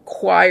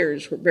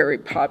choirs were very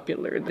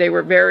popular. They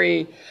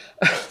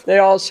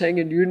all sang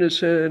in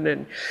unison.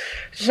 And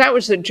so that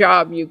was the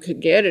job you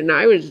could get. And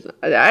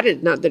that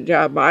is not the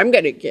job I'm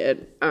going to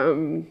get.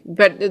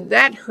 But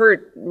that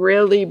hurt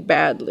really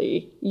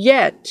badly.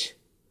 Yet,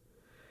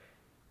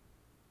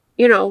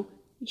 you know,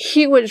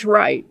 he was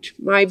right.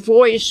 My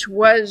voice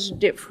was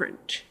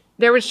different.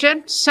 There was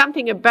just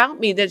something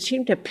about me that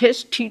seemed to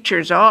piss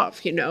teachers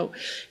off, you know,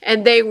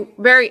 and they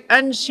very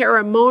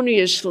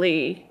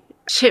unceremoniously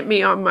sent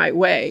me on my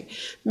way.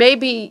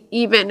 Maybe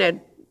even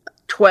at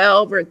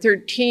 12 or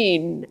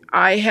 13,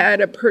 I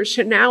had a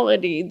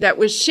personality that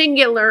was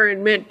singular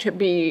and meant to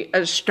be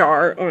a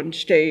star on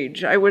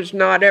stage. I was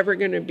not ever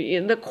going to be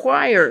in the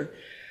choir,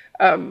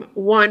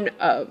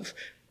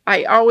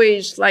 I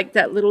always liked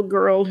that little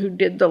girl who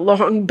did the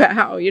long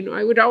bow. You know,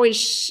 I would always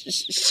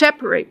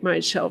separate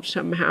myself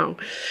somehow.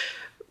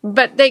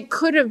 But they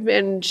could have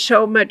been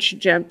so much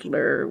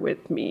gentler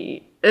with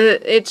me.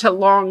 It's a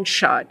long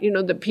shot. You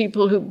know, the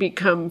people who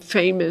become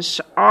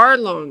famous are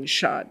long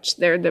shots.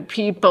 They're the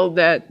people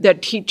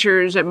that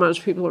teachers and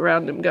most people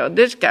around them go,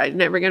 this guy's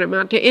never going to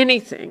amount to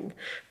anything.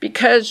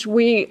 Because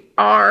we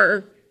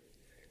are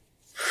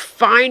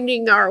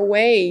finding our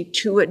way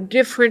to a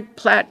different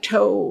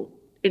plateau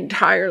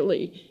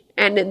entirely.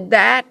 And in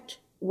that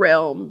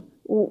realm,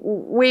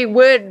 we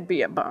would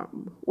be a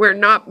bum. We're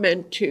not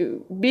meant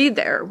to be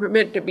there. We're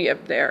meant to be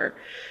up there.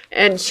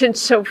 And since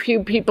so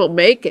few people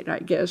make it, I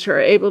guess, are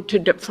able to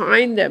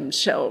define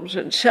themselves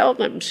and sell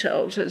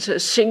themselves as a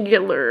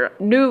singular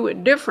new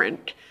and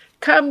different,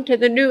 come to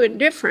the new and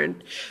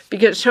different,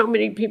 because so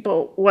many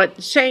people want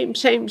the same.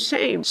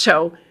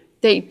 So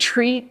they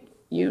treat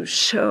you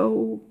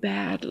so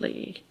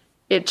badly.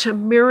 It's a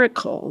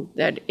miracle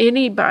that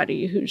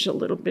anybody who's a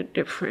little bit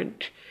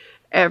different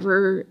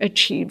ever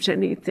achieves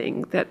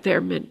anything that they're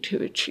meant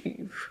to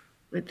achieve,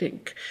 I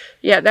think.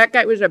 Yeah, that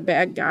guy was a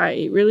bad guy.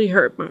 He really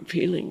hurt my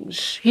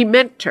feelings. He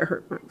meant to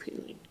hurt my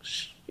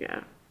feelings.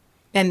 Yeah.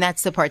 And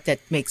that's the part that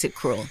makes it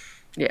cruel.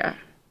 Yeah.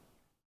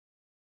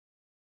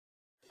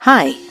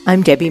 Hi,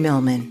 I'm Debbie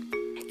Millman.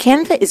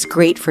 Canva is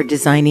great for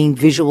designing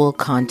visual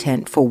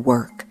content for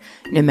work,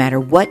 no matter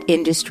what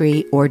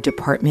industry or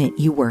department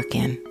you work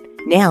in.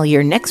 Now,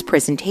 your next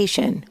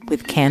presentation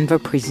with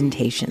Canva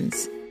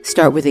Presentations.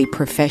 Start with a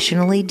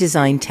professionally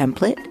designed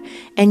template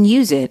and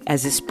use it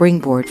as a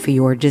springboard for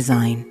your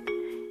design.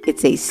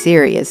 It's a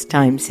serious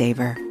time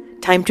saver.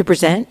 Time to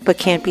present but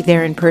can't be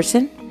there in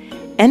person?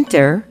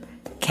 Enter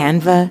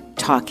Canva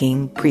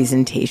Talking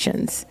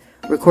Presentations.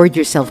 Record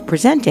yourself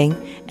presenting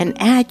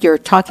and add your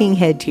talking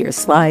head to your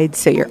slides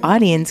so your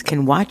audience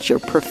can watch your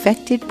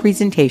perfected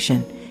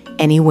presentation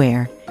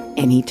anywhere,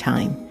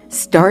 anytime.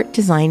 Start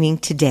designing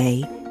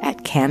today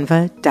at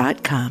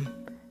canva.com.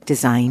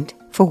 Designed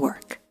for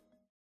work.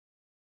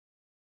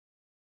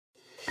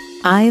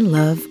 I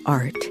love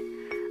art.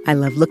 I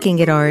love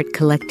looking at art,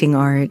 collecting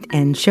art,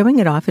 and showing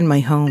it off in my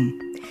home.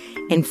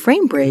 And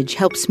FrameBridge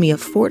helps me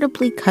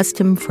affordably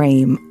custom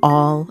frame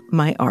all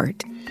my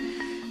art.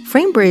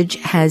 FrameBridge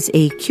has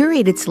a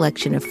curated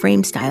selection of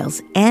frame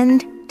styles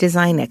and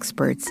design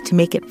experts to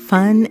make it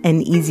fun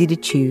and easy to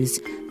choose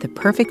the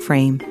perfect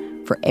frame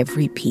for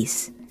every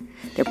piece.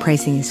 Their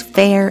pricing is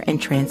fair and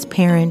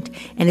transparent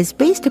and is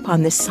based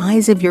upon the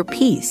size of your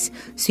piece,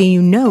 so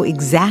you know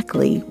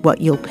exactly what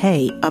you'll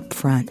pay up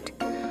front.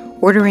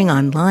 Ordering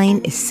online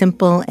is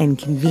simple and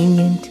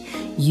convenient.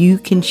 You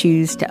can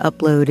choose to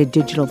upload a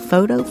digital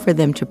photo for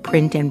them to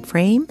print and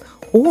frame,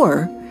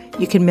 or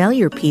you can mail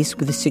your piece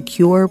with a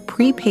secure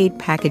prepaid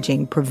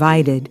packaging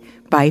provided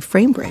by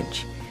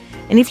FrameBridge.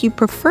 And if you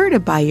prefer to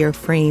buy your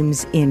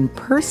frames in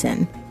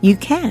person, you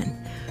can.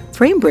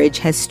 FrameBridge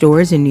has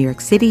stores in New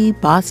York City,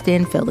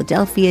 Boston,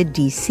 Philadelphia,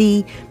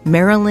 D.C.,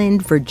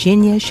 Maryland,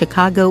 Virginia,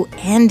 Chicago,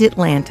 and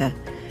Atlanta.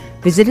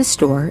 Visit a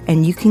store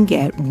and you can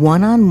get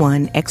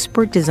one-on-one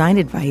expert design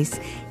advice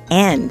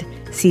and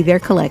see their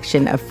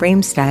collection of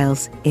frame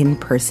styles in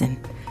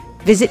person.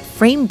 Visit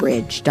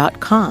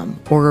framebridge.com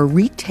or a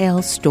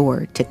retail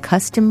store to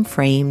custom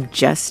frame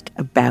just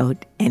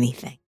about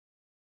anything.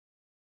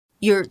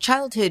 Your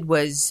childhood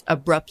was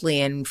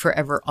abruptly and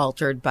forever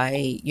altered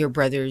by your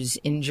brother's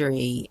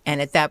injury.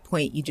 And at that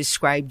point, you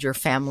described your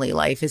family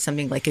life as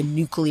something like a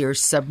nuclear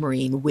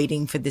submarine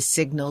waiting for the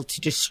signal to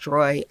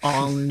destroy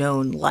all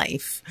known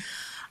life.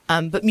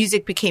 But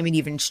music became an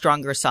even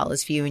stronger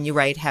solace for you. And you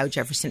write how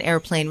Jefferson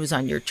Airplane was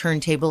on your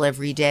turntable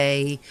every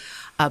day.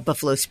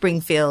 Buffalo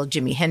Springfield,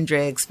 Jimi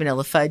Hendrix,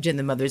 Vanilla Fudge, and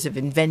the Mothers of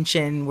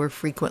Invention were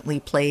frequently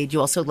played.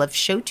 You also loved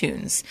show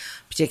tunes,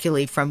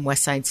 particularly from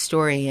West Side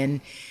Story.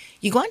 And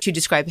you go on to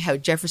describe how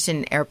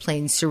Jefferson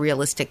Airplane's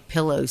surrealistic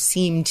pillow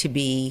seemed to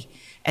be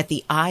at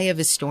the eye of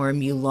a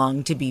storm you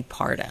longed to be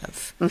part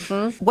of.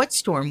 Mm-hmm. What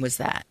storm was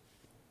that?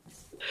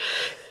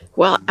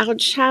 Well,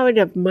 outside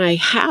of my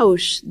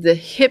house, the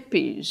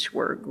hippies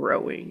were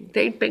growing.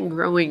 They'd been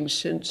growing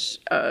since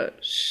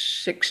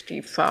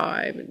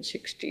 65 and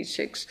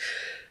 66.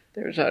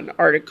 There's an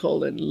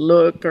article in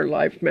Look or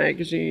Life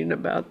magazine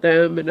about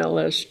them and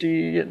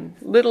LSD and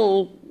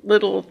little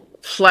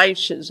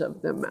flashes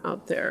of them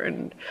out there,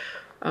 and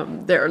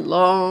their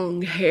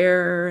long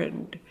hair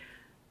and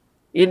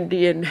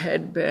Indian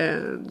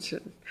headbands.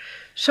 And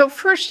so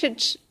first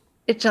it's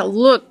a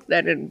look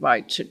that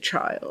invites a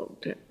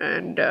child,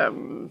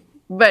 and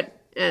but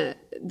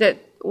that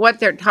what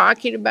they're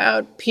talking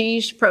about,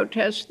 peace,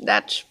 protest,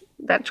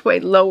 that's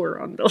way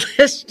lower on the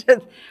list.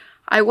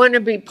 I want to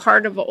be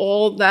part of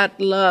all that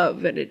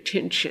love and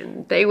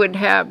attention. They would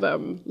have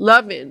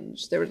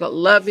love-ins. There was a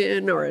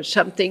love-in or a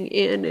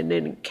something-in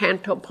in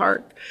Canto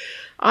Park.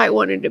 I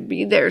wanted to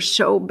be there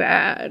so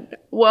bad.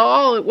 Well,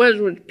 all it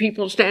was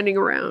people standing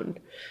around.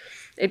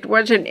 It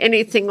wasn't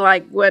anything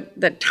like what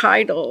the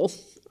title.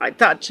 I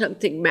thought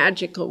something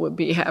magical would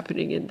be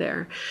happening in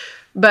there.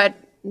 But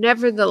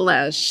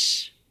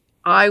nevertheless,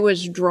 I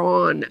was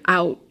drawn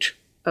out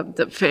of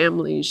the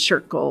family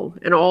circle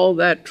and all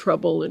that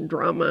trouble and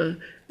drama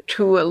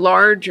to a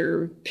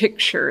larger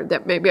picture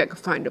that maybe I could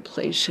find a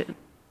place in.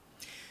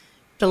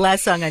 The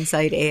last song on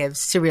side A of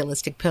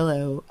Surrealistic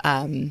Pillow,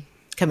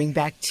 Coming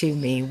Back to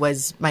Me,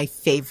 was my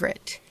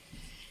favorite.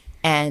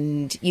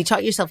 And you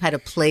taught yourself how to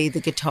play the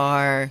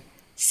guitar,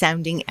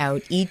 sounding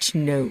out each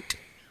note,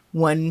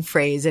 one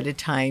phrase at a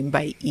time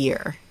by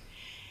ear.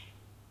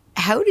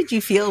 How did you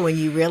feel when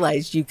you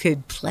realized you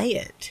could play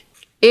it?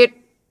 It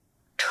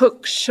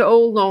took so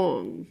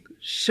long,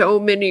 so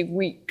many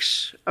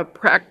weeks of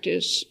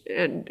practice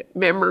and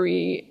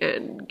memory,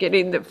 and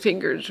getting the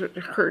fingers would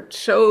hurt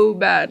so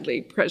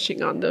badly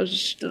pressing on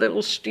those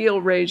little steel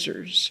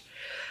razors.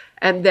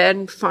 And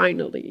then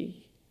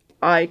finally,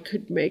 I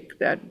could make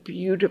that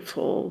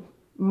beautiful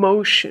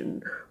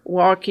motion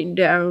walking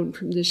down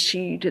from the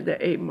C to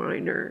the A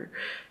minor.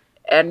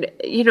 And,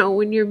 you know,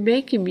 when you're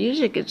making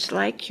music, it's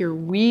like you're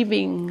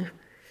weaving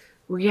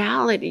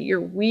reality, you're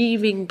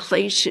weaving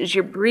places,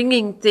 you're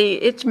bringing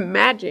it's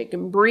magic,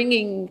 and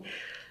bringing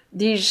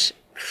these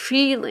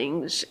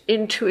feelings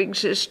into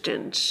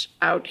existence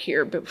out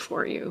here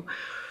before you.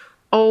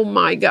 Oh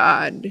my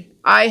God,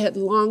 I had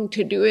longed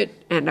to do it,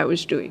 and I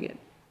was doing it.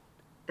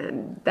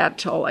 And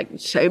that's all I can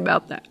say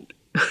about that.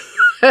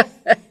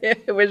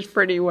 It was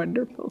pretty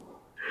wonderful.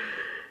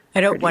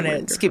 I don't want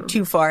to skip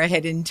too far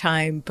ahead in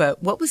time,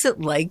 but what was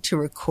it like to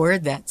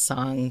record that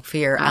song for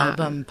your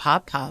album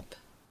Pop Pop?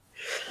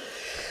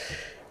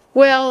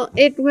 Well,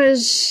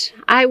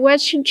 I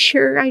wasn't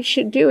sure I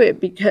should do it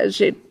because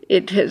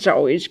it has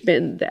always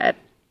been that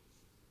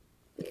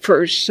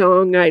first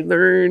song I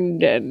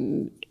learned,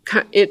 and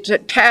it's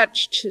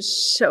attached to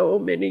so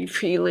many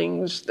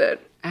feelings that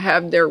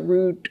have their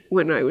root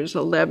when I was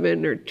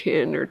 11 or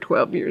 10 or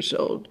 12 years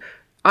old.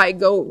 I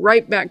go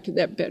right back to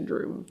that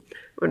bedroom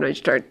when I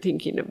start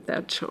thinking of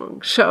that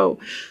song. So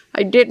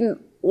I didn't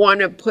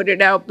want to put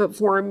it out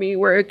before me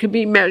where it could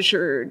be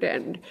measured,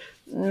 and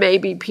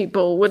maybe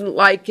people wouldn't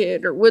like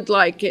it or would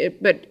like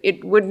it, but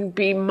it wouldn't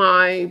be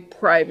my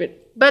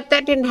private. But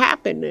that didn't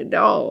happen at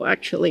all,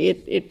 actually.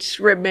 It's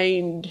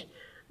remained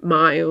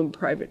my own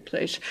private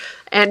place.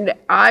 And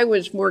I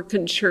was more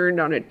concerned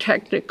on a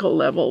technical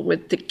level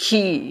with the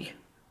key,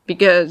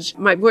 because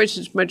my voice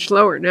is much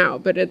lower now,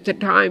 but at the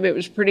time it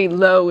was pretty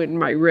low in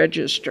my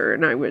register,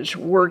 and I was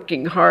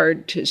working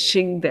hard to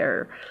sing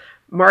there.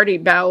 Marty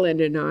Ballin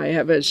and I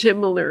have a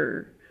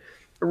similar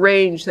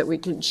range that we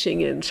can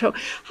sing in. So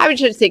I was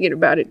just thinking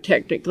about it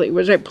technically.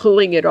 Was I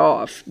pulling it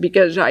off?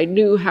 Because I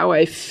knew how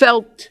I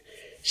felt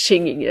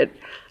singing it,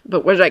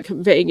 but was I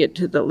conveying it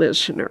to the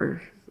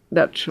listener?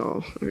 That's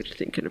all I was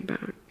thinking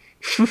about.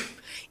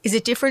 Is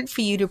it different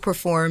for you to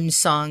perform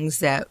songs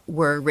that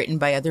were written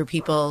by other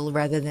people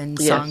rather than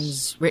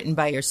songs written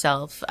by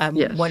yourself?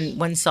 Yes.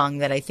 One song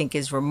that I think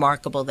is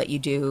remarkable that you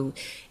do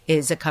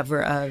is a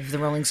cover of the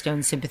Rolling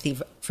Stones' Sympathy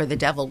for the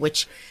Devil,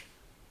 which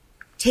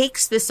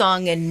takes the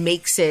song and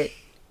makes it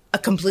a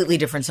completely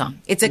different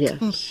song. It's a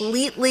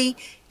completely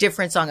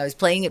different song. I was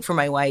playing it for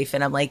my wife,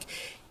 and I'm like,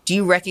 do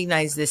you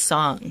recognize this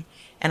song?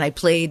 And I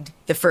played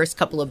the first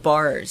couple of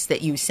bars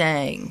that you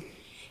sang,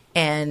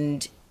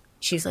 and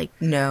she's like,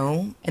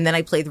 no. And then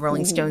I played the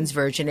Rolling Stones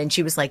version, and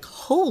she was like,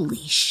 holy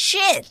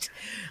shit.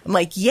 I'm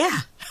like, yeah,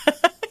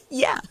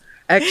 yeah.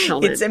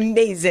 Excellent. It's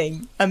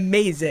amazing.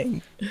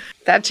 Amazing.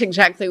 That's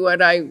exactly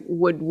what I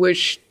would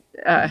wish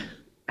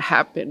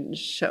happened.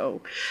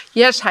 So,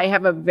 yes, I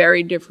have a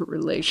very different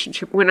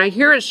relationship. When I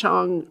hear a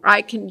song,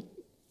 I can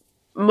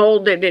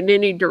mold it in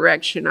any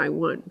direction I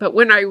want. But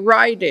when I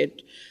write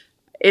it,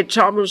 it's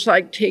almost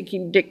like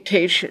taking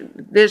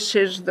dictation. This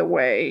is the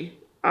way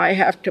I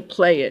have to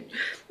play it.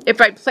 If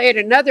I play it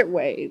another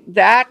way,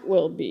 that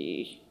will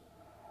be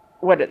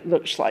what it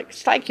looks like.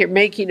 It's like you're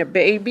making a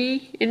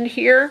baby in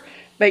here,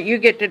 but you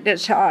get to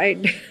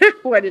decide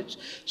what it's.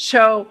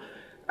 So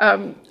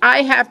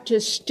I have to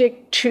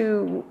stick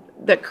to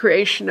the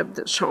creation of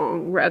the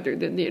song rather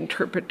than the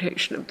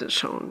interpretation of the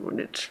song when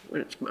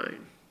it's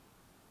mine.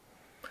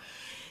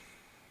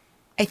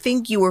 I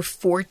think you were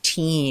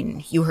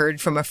 14. You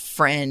heard from a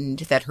friend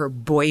that her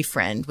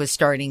boyfriend was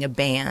starting a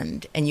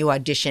band, and you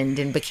auditioned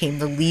and became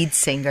the lead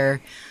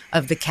singer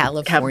of the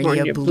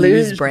California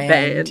Blues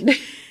Band.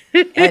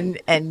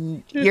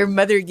 and your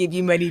mother gave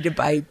you money to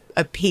buy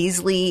a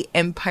paisley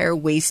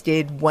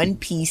empire-waisted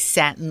one-piece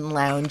satin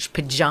lounge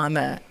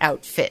pajama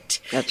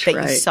outfit that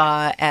right. you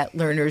saw at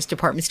Lerner's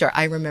department store.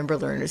 I remember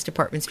Lerner's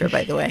department store,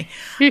 by the way.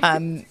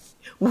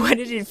 What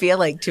did it feel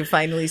like to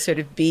finally sort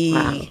of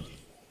be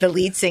the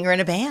lead singer in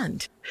a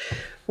band?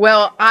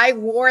 Well, I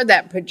wore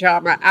that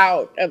pajama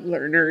out of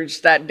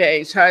Lerner's that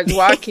day. So I was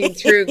walking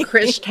through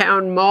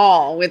Christown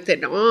Mall with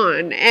it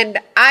on. And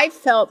I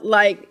felt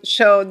like,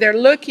 so they're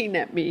looking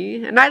at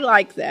me, and I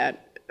like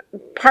that.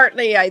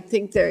 Partly I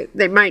think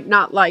they might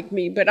not like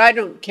me, but I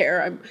don't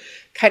care. I'm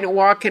kind of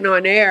walking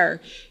on air.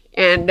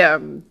 And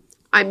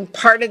I'm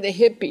part of the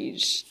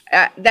hippies.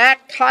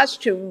 That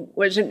costume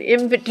was an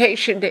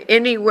invitation to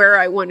anywhere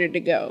I wanted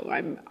to go.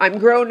 I'm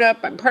grown up.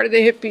 I'm part of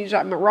the hippies.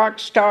 I'm a rock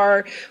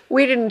star.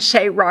 We didn't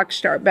say rock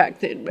star back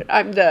then, but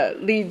I'm the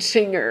lead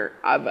singer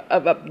of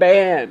a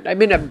band.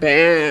 I'm in a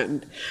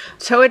band.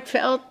 So it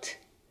felt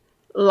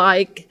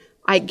like,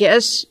 I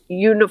guess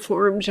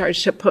uniforms are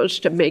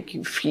supposed to make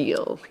you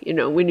feel. You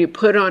know, when you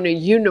put on a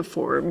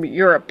uniform,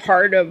 you're a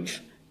part of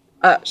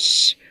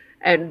us.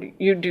 And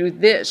you do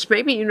this.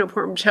 Maybe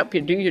uniforms help you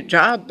do your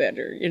job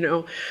better, you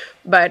know.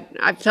 But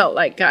I felt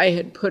like I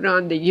had put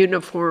on the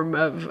uniform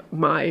of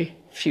my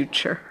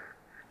future.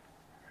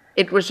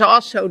 It was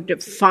also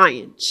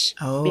defiance.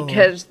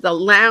 Because the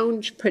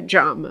lounge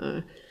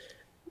pajama,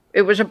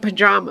 it was a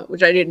pajama,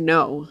 which I didn't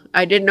know.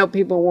 I didn't know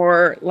people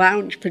wore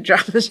lounge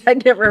pajamas.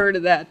 I'd never heard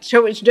of that. So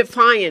it was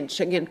defiance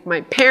against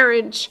my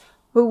parents,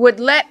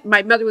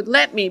 my mother would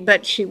let me,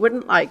 but she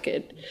wouldn't like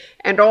it,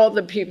 and all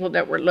the people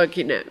that were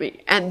looking at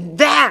me. And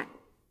that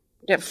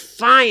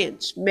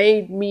defiance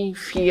made me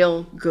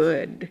feel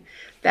good.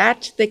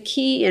 That's the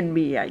key in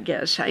me, I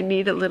guess. I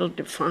need a little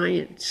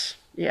defiance.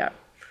 Yeah.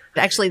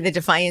 Actually, the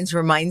defiance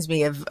reminds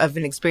me of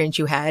an experience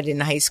you had in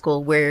high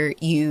school where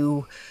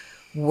you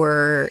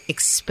were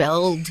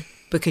expelled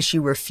because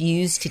you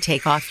refused to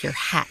take off your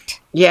hat.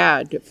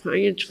 Yeah,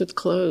 defiance with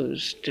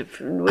clothes.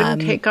 When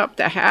you take off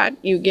the hat,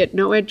 you get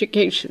no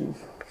education.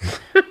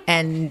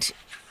 And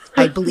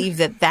I believe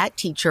that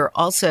teacher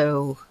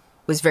also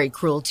was very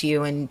cruel to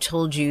you and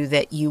told you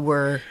that you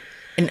were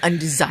an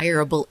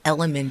undesirable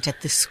element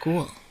at the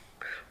school.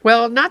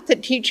 Well, not the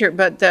teacher,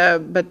 but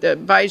the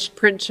vice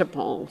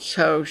principal.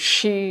 So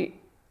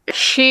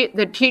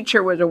the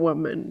teacher was a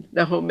woman,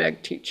 the home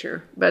ec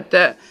teacher, but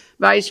the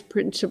vice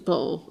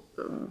principal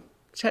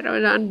said I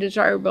was an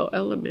undesirable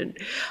element.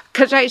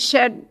 Because I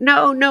said,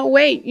 no,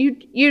 wait,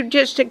 you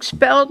just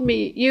expelled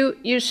me.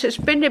 You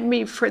suspended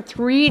me for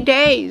 3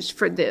 days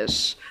for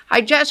this.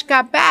 I just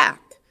got back.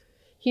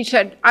 He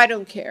said, I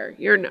don't care.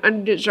 You're an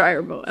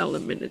undesirable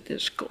element at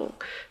this school.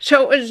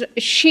 So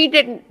she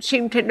didn't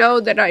seem to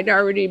know that I'd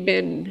already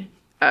been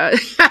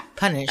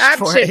punished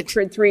absent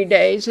for 3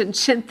 days and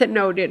sent the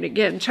note in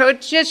again. So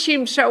it just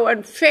seemed so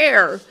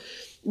unfair.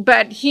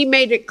 But he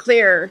made it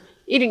clear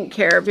he didn't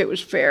care if it was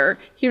fair.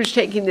 He was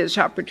taking this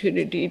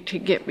opportunity to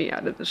get me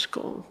out of the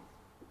school.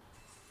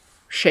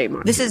 Shame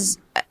on him.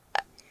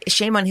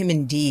 Shame on him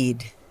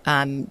indeed.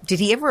 Did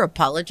he ever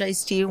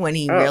apologize to you when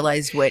he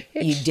realized what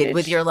you did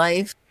with your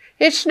life?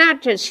 It's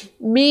not just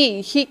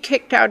me. He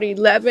kicked out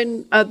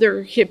 11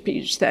 other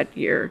hippies that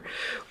year.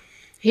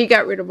 He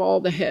got rid of all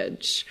the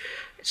heads.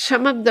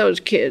 Some of those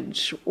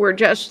kids were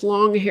just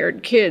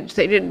long-haired kids.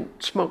 They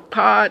didn't smoke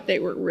pot. They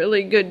were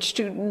really good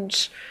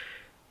students.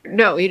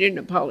 No, he didn't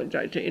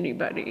apologize to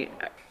anybody.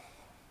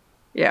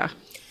 Yeah.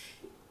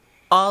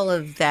 All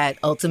of that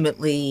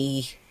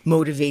ultimately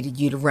motivated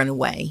you to run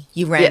away.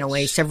 You ran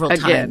away several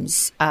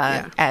times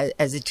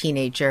as a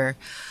teenager.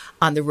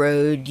 On the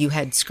road, you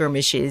had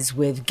skirmishes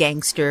with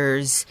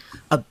gangsters,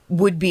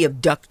 would-be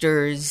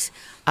abductors.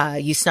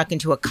 You snuck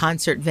into a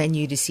concert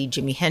venue to see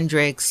Jimi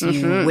Hendrix.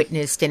 Mm-hmm. You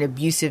witnessed an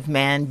abusive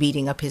man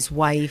beating up his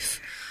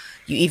wife.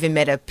 You even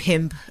met a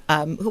pimp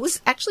who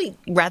was actually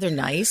rather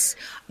nice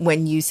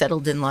when you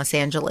settled in Los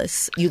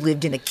Angeles. You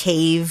lived in a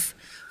cave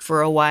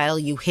for a while.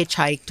 You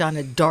hitchhiked on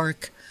a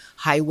dark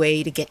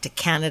highway to get to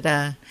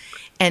Canada.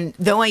 And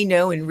though I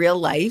know in real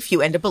life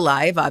you end up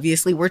alive,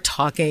 obviously we're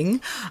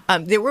talking,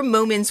 there were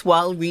moments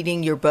while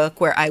reading your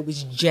book where I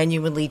was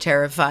genuinely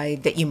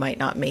terrified that you might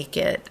not make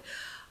it.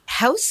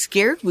 How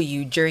scared were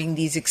you during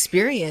these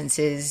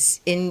experiences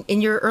in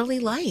your early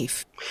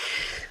life?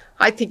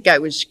 I think I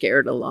was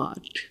scared a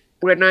lot.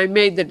 When I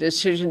made the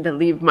decision to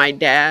leave my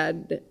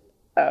dad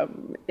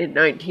in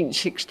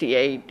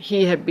 1968,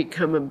 he had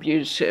become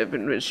abusive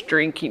and was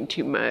drinking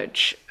too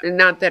much. And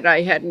not that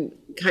I hadn't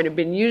kind of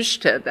been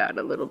used to that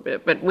a little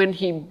bit, but when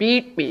he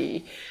beat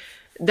me,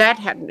 that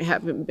hadn't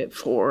happened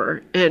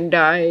before. And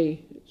I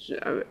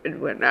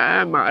went,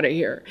 I'm out of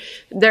here.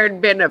 There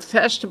had been a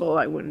festival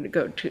I wanted to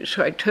go to,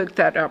 so I took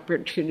that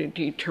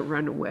opportunity to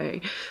run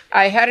away.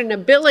 I had an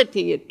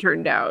ability, it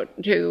turned out,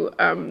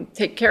 to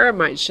take care of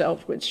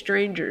myself with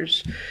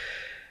strangers,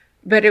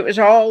 but it was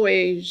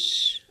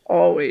always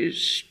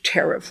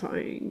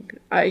terrifying.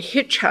 I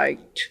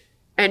hitchhiked,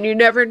 and you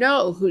never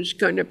know who's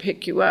going to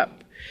pick you up.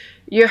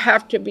 You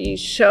have to be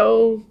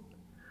so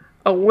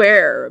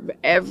aware of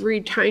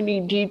every tiny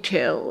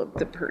detail of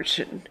the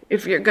person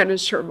if you're going to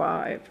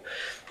survive.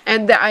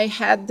 And I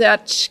had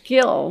that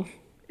skill,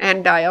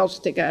 and I also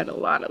think I had a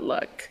lot of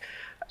luck.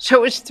 So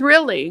it was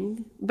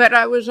thrilling, but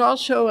I was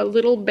also a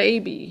little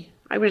baby.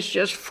 I was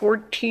just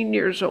 14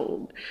 years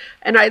old,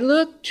 and I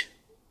looked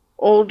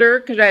older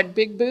because I had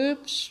big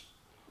boobs.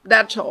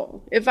 That's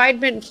all. If I'd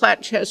been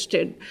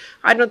flat-chested,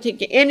 I don't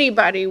think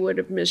anybody would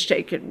have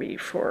mistaken me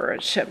for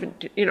a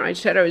 17. I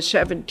said I was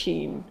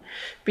 17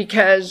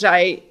 because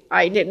I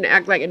didn't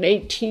act like an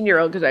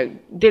 18-year-old because I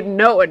didn't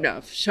know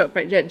enough. So if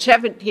I did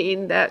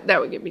 17, that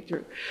would get me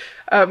through.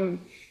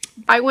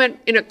 I went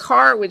in a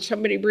car with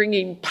somebody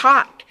bringing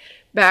pot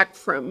back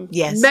from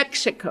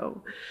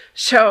Mexico.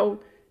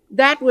 So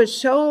that was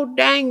so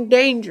dang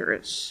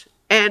dangerous.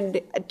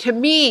 And to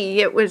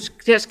me, it was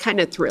just kind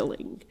of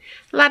thrilling.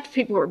 Lots of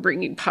people were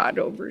bringing pot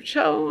over,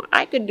 so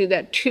I could do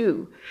that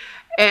too,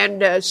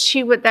 and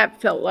see what that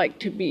felt like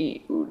to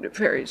be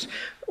nefarious.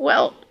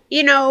 Well,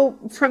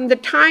 from the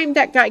time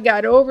that guy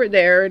got over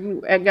there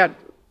and got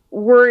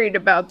worried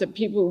about the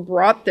people who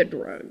brought the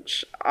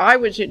drugs, I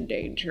was in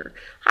danger.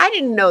 I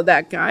didn't know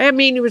that guy. I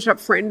mean, he was a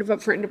friend of a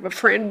friend of a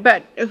friend,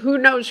 but who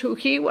knows who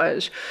he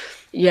was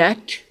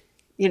yet.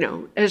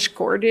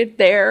 Escorted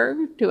there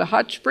to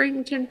Hot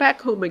Springs and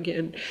back home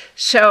again.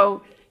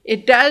 So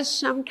it does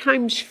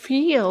sometimes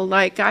feel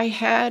like I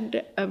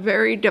had a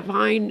very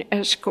divine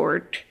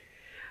escort,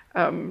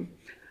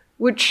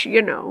 which,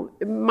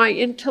 my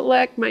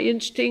intellect, my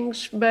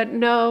instincts, but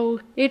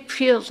no, it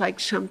feels like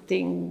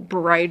something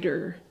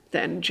brighter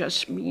than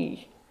just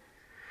me.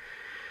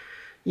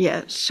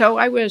 Yes, so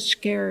I was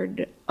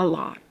scared a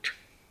lot.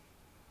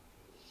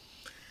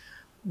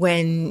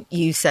 When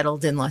you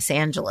settled in Los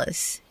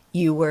Angeles,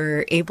 you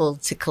were able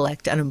to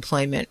collect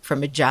unemployment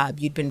from a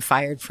job you'd been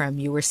fired from.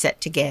 You were set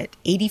to get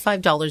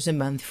 $85 a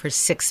month for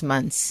 6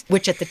 months,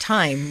 which at the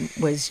time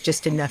was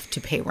just enough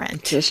to pay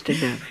rent. Just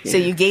enough. Yeah. So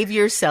you gave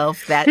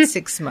yourself that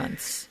 6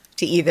 months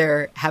to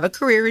either have a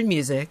career in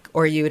music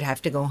or you would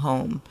have to go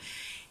home.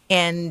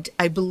 And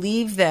I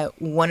believe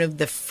that one of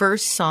the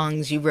first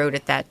songs you wrote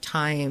at that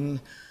time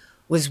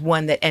was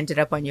one that ended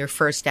up on your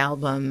first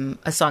album,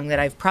 a song that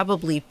I've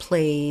probably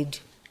played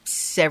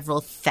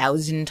several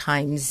thousand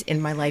times in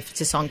my life.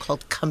 It's a song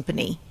called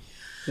Company.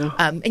 Yeah.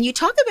 And you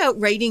talk about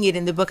writing it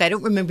in the book. I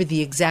don't remember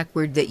the exact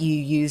word that you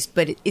used,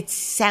 but it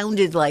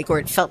sounded like, or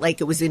it felt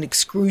like it was an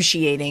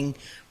excruciating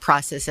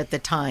process at the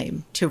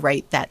time to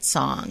write that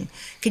song.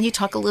 Can you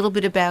talk a little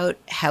bit about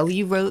how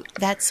you wrote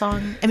that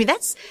song? I mean,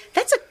 that's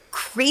a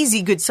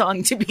crazy good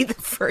song to be the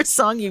first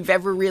song you've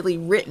ever really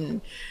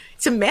written.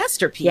 It's a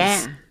masterpiece.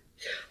 Yeah.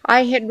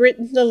 I had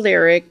written the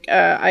lyric.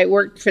 I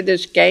worked for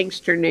this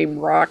gangster named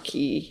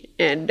Rocky,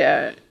 and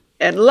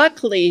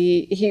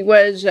luckily he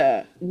was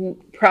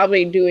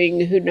probably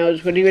doing who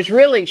knows what he was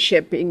really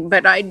shipping,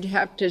 but I'd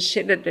have to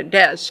sit at a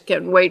desk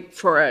and wait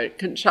for a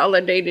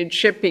consolidated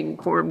shipping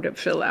form to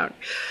fill out.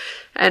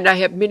 And I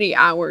had many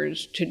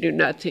hours to do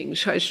nothing,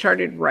 so I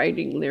started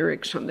writing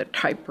lyrics on the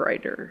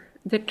typewriter.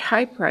 The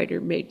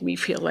typewriter made me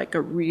feel like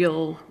a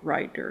real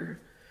writer.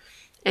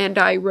 And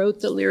I wrote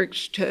the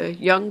lyrics to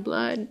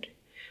Youngblood,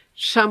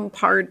 some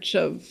parts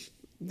of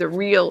The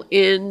Real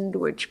End,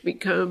 which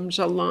becomes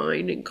a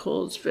line in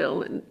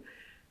Colesville,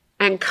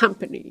 and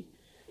Company.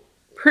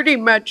 Pretty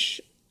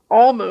much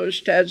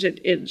almost as it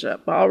ends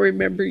up. I'll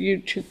remember you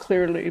too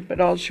clearly,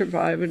 but I'll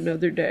survive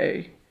another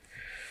day.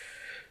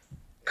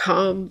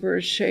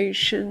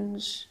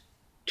 Conversations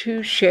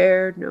to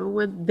share, no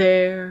one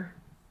there.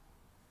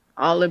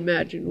 I'll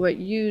imagine what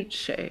you'd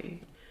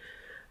say.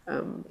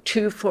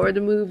 2 for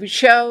the movie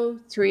show,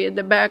 3 in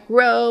the back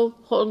row,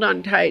 hold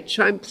on tight.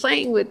 So I'm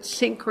playing with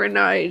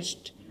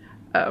synchronized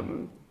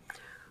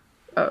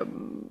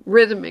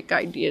rhythmic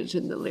ideas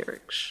in the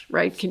lyrics,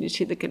 right? Can you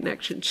see the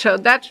connection? So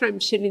that's what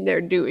I'm sitting there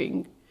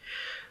doing.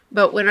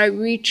 But when I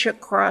reach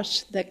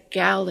across the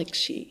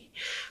galaxy,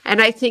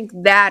 and I think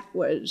that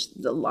was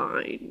the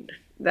line,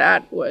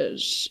 that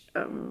was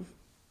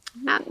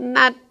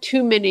not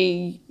too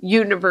many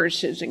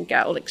universes and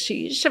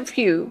galaxies, a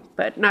few,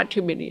 but not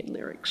too many in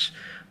lyrics.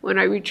 When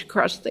I reach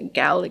across the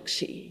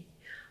galaxy,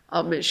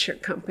 I'll miss your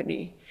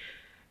company.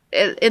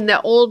 In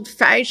the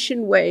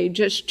old-fashioned way,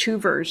 just 2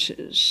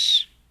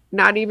 verses,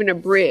 not even a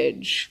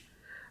bridge.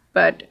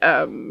 But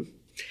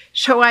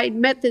so I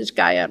met this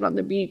guy out on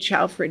the beach,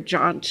 Alfred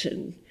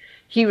Johnson.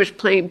 He was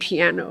playing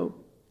piano,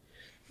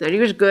 and he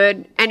was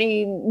good, and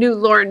he knew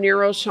Laura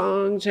Nyro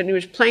songs, and he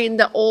was playing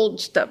the old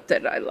stuff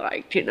that I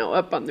liked,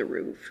 up on the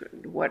roof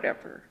and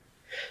whatever.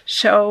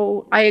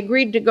 So I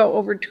agreed to go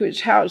over to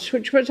his house,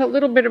 which was a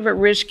little bit of a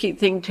risky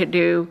thing to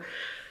do.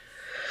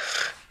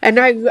 And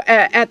I,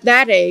 at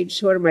that age,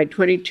 so what am I,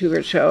 22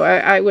 or so,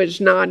 I was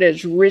not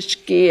as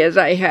risky as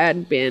I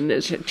had been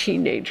as a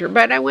teenager.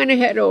 But I went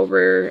ahead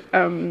over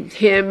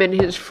him and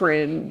his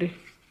friend.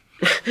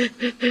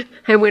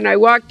 And when I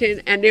walked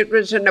in, and it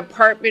was an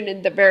apartment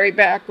in the very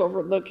back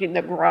overlooking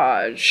the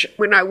garage.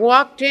 When I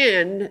walked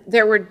in,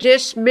 there were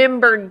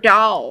dismembered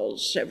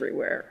dolls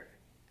everywhere,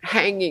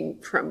 hanging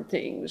from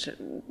things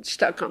and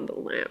stuck on the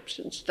lamps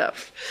and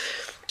stuff.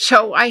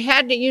 So I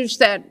had to use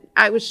that.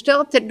 I was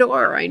still at the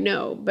door, I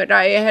know, but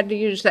I had to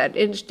use that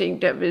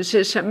instinct of, is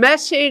this a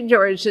message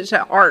or is this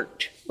an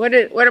art? What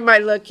am I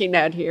looking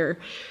at here?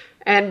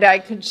 And I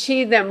could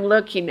see them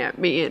looking at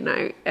me,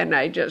 and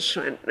I just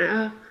went,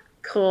 oh,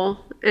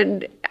 cool.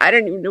 And I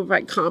don't even know if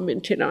I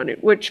commented on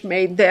it, which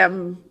made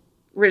them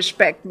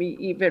respect me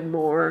even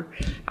more.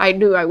 I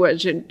knew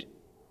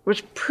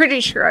was pretty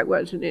sure I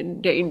wasn't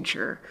in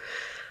danger.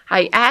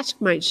 I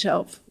asked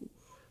myself,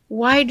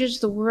 why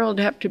does the world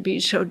have to be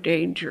so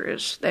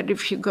dangerous that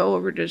if you go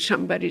over to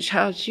somebody's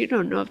house, you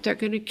don't know if they're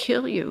going to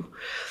kill you?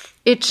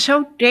 It's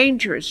so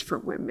dangerous for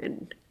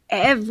women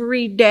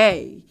every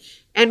day.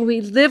 And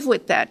we live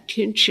with that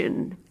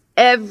tension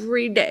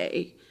every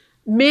day.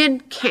 Men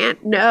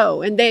can't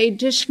know, and they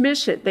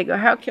dismiss it. They go,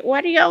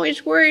 what are you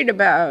always worried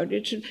about?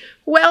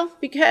 Well,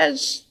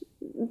 because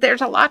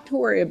there's a lot to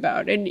worry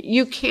about, and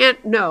you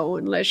can't know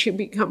unless you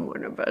become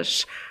one of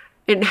us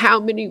in how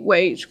many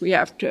ways we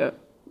have to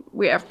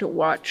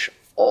watch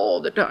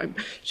all the time.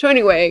 So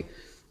anyway,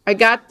 I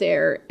got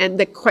there, and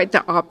quite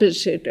the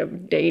opposite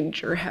of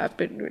danger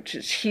happened, which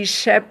is he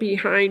sat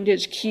behind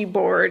his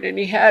keyboard, and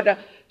he had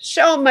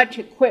so much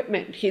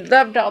equipment. He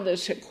loved all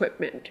this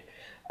equipment.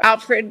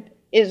 Alfred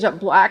is a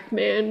black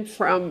man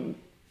from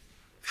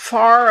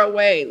far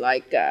away,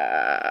 like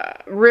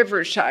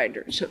Riverside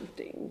or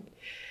something.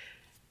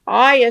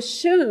 I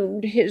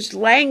assumed his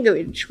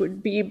language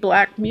would be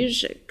black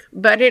music,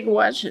 but it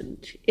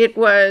wasn't. It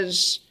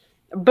was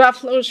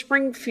Buffalo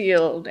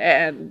Springfield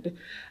and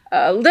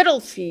Little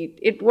Feat.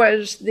 It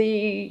was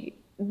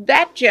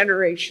that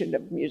generation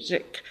of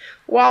music,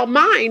 while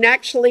mine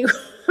actually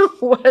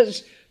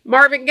was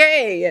Marvin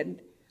Gaye. And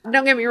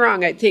don't get me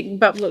wrong, I think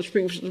Buffalo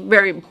Springfield is a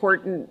very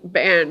important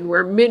band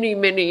where many,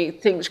 many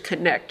things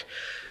connect.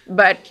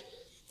 But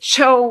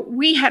so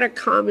we had a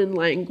common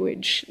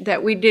language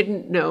that we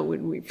didn't know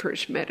when we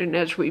first met. And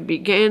as we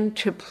began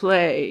to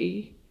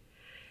play,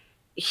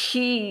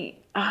 he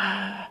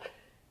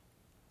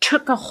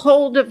took a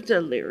hold of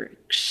the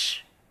lyrics,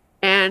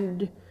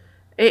 and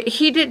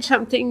he did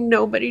something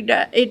nobody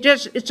does.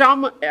 It's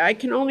almost, I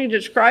can only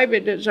describe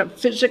it as a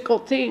physical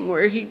thing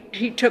where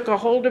he took a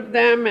hold of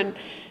them and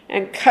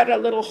cut a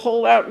little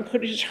hole out and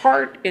put his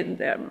heart in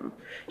them.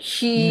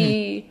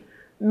 He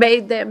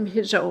made them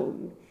his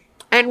own.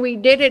 And we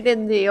did it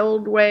in the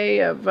old way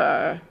of,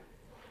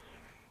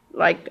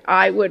 like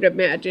I would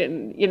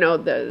imagine,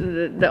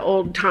 the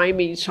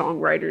old-timey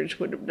songwriters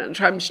would have done.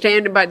 So I'm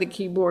standing by the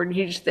keyboard, and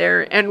he's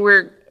there, and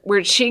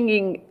we're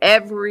singing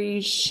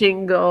every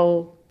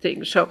single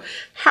thing. So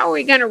how are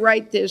we going to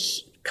write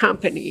this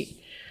company,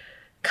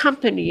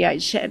 I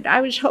said.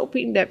 I was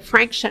hoping that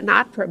Frank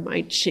Sinatra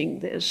might sing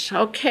this.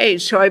 Okay,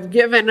 so I've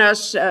given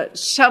us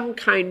some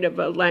kind of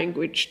a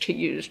language to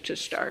use to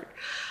start.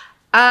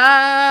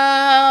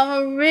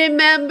 I'll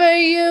remember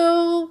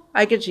you.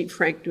 I can see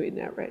Frank doing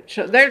that, right?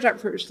 So there's our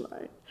first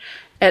line.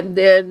 And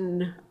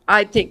then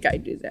I think I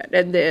do that.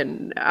 And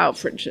then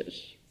Alfred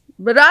says,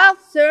 but I'll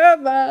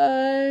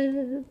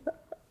survive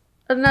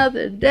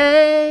another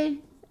day.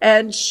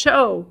 And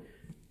so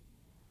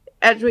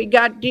as we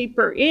got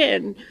deeper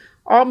in,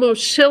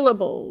 almost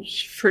syllables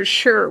for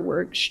sure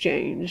were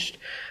exchanged.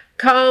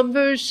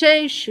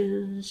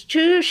 Conversations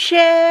to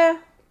share.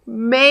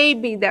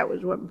 Maybe that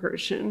was one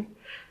person.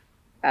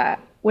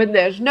 When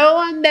there's no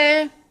one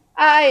there,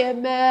 I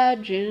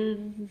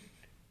imagine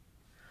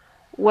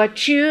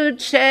what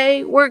you'd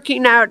say,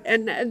 working out.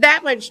 And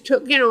that much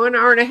took, an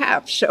hour and a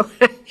half. So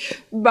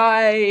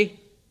by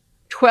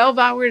 12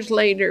 hours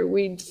later,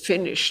 we'd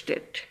finished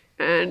it.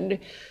 And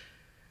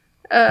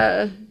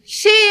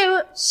see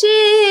you.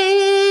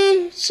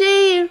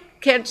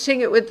 Can't sing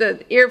it with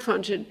the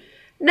earphones. And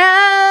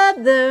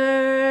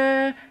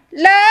another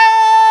life.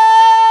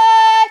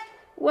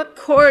 What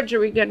chords are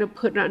we going to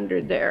put under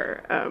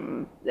there?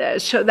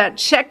 So that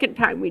second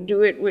time we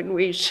do it when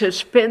we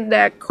suspend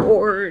that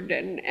chord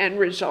and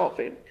resolve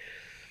it.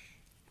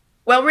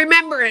 well,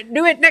 remember it.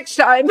 Do it next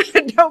time.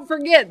 Don't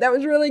forget. That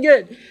was really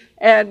good.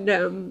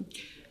 And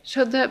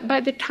so that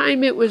by the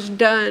time it was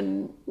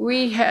done,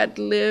 we had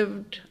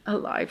lived a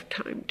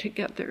lifetime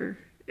together,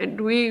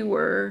 and we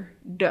were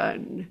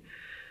done.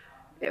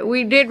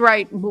 We did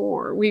write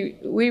more.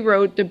 We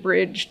wrote the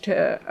bridge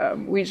to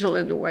Weasel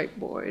and the White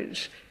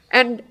Boys.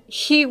 And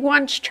he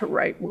wants to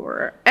write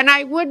more. And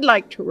I would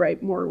like to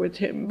write more with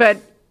him, but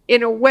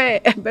in a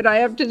way, but I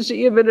have to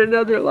see him in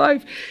another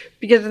life,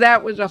 because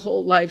that was a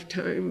whole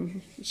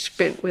lifetime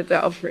spent with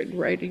Alfred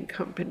Writing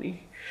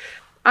Company.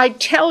 I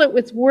tell it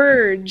with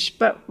words,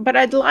 but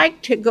I'd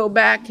like to go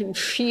back and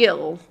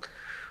feel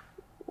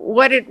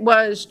what it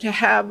was to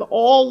have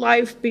all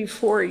life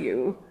before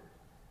you,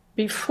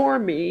 before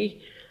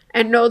me,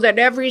 and know that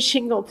every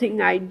single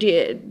thing I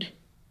did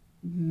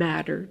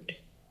mattered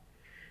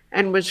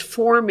and was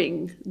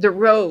forming the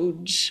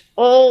roads,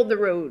 all the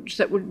roads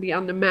that would be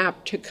on the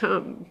map to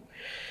come.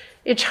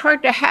 It's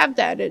hard to have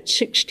that at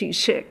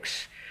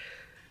 66.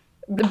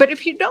 But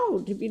if you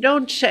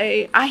don't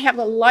say, I have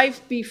a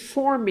life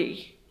before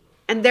me,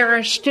 and there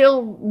are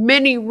still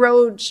many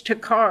roads to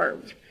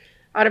carve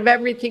out of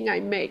everything I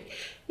make.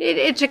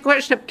 It's a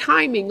question of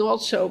timing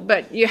also,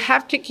 but you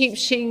have to keep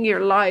seeing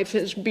your life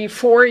as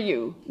before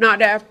you,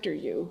 not after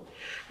you.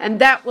 And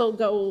that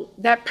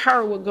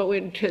power will go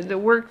into the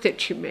work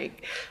that you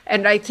make.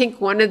 And I think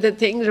one of the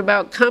things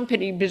about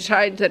company,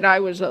 besides that I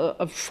was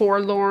a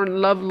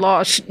forlorn,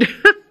 love-lost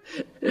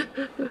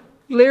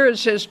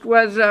lyricist,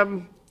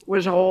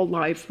 was all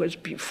life was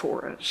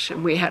before us,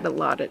 and we had a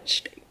lot at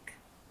stake.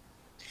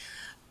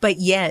 But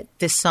yet,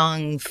 this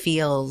song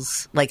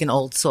feels like an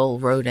old soul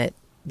wrote it.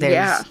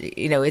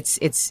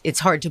 It's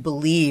hard to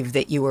believe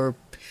that you were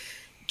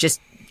just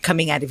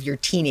coming out of your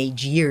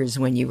teenage years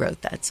when you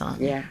wrote that song.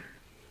 Yeah.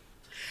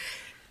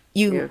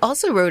 You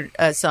also wrote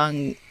a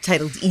song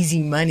titled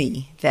Easy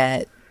Money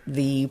that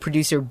the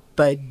producer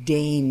Bud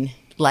Dane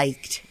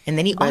liked. And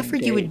then he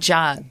offered you a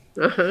job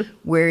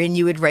wherein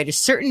you would write a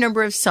certain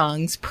number of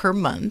songs per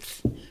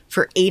month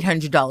for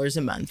 $800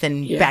 a month.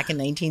 And back in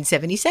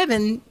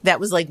 1977, that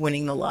was like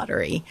winning the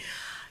lottery.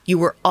 You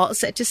were all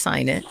set to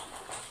sign it.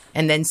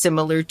 And then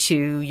similar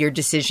to your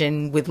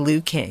decision with Lou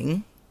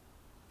King,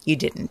 you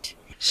didn't.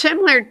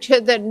 Similar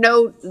to the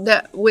note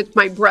that with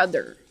my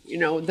brother,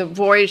 the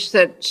voice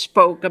that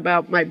spoke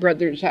about my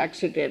brother's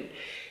accident.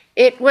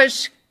 It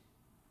wasn't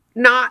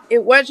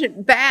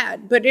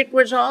bad, but it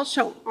was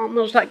also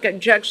almost like a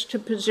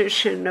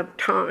juxtaposition of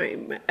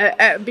time.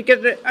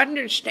 Because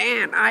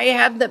understand, I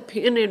had the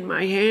pen in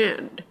my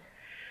hand.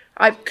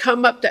 I've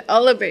come up the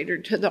elevator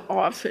to the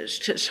office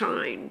to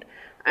sign,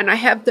 and I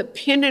have the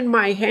pen in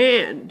my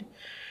hand,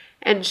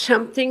 and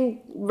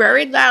something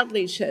very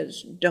loudly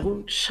says,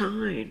 don't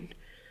sign.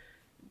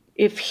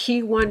 If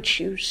he wants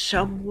you,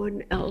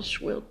 someone else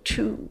will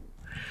too.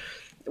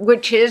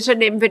 Which is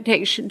an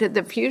invitation to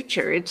the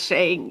future. It's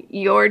saying,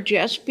 you're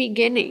just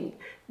beginning.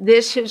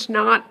 This is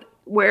not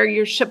where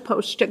you're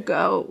supposed to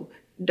go.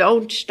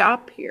 Don't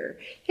stop here.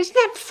 Isn't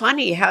that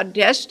funny how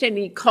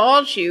destiny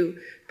calls you,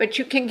 but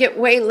you can get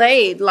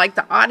waylaid, like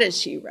the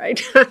Odyssey,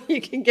 right? You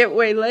can get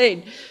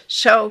waylaid.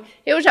 So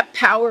it was a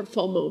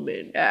powerful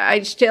moment.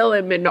 I still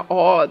am in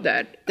awe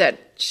that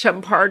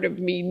some part of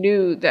me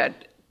knew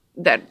that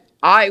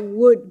I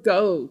would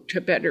go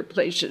to better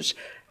places.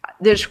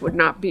 This would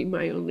not be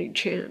my only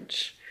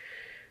chance.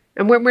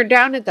 And when we're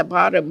down at the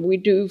bottom, we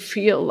do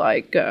feel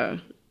like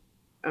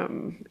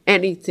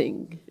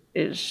anything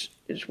is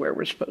where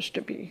we're supposed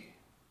to be.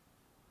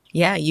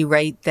 Yeah, you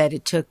write that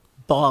it took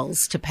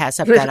balls to pass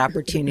up that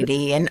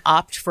opportunity and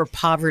opt for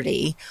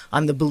poverty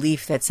on the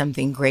belief that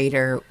something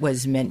greater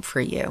was meant for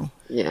you.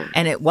 Yeah.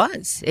 And it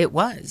was.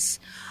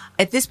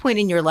 At this point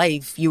in your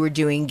life, you were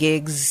doing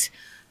gigs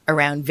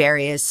around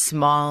various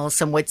small,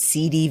 somewhat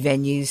seedy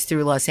venues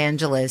through Los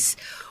Angeles.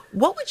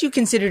 What would you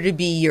consider to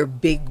be your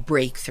big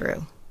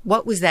breakthrough?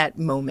 What was that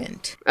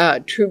moment?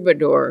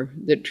 Troubadour.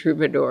 The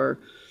Troubadour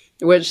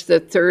was the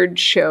third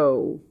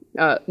show.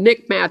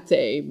 Nick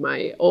Mathey,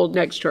 my old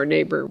next-door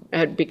neighbor,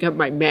 had become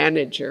my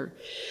manager.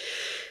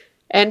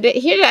 And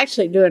he had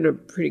actually done a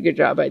pretty good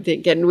job, I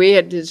think. And we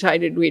had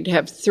decided we'd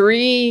have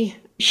 3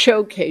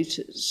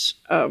 showcases,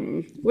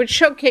 which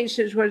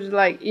showcases was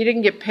like you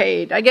didn't get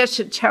paid. I guess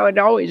it's how it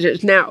always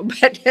is now,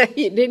 but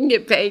you didn't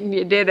get paid and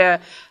you did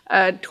a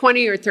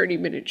 20 or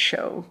 30-minute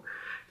show.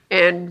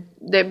 And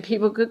then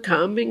people could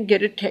come and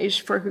get a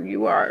taste for who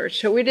you are.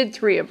 So we did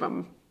 3 of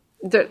them.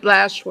 The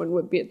last one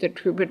would be at the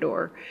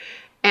Troubadour.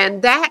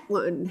 And that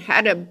one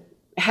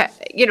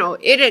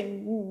it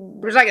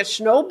was like a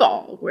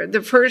snowball, where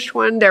the first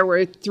one, there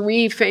were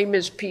 3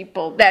 famous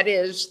people, that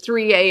is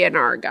 3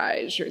 A&R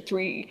guys or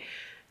 3.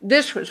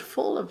 This was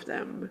full of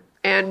them.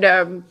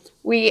 And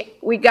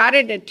we got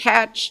it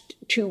attached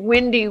to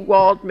Wendy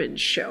Waldman's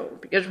show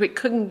because we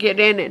couldn't get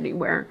in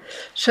anywhere.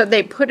 So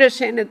they put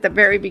us in at the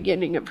very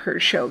beginning of her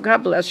show.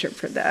 God bless her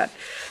for that.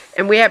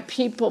 And we have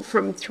people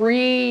from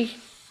 3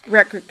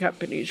 record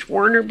companies,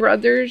 Warner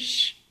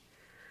Brothers,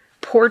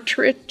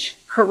 Portrait,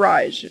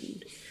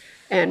 Horizon.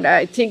 And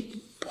I think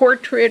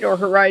Portrait or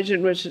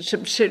Horizon was a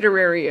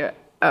subsidiary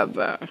of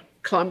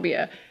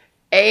Columbia.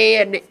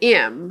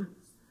 A&M,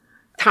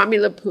 Tommy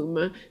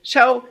LaPuma.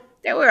 So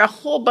there were a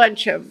whole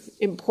bunch of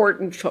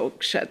important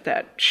folks at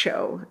that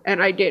show.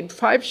 And I did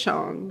 5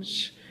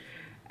 songs.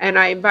 And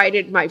I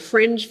invited my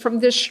friends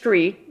from the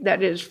street,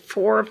 that is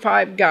 4 or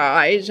 5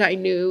 guys I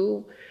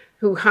knew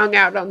who hung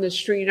out on the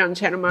street on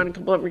Santa Monica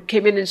Boulevard,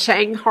 came in and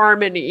sang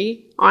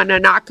harmony on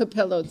an a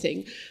cappella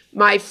thing.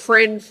 My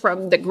friend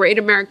from the Great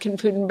American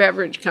Food and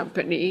Beverage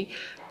Company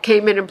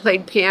came in and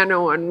played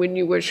piano on When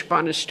You Wish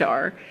Upon a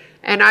Star.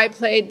 And I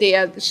played the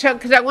other, so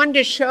because I wanted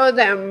to show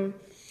them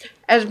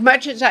as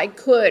much as I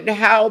could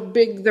how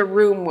big the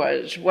room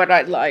was, what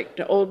I liked,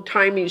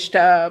 old-timey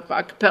stuff,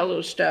 a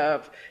cappella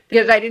stuff,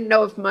 because I didn't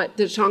know if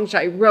the songs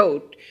I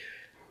wrote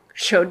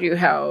showed you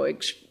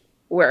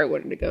where I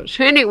wanted to go.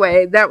 So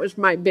anyway, that was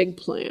my big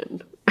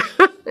plan,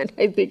 and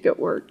I think it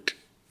worked.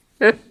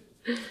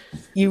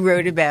 You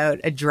wrote about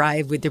a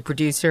drive with the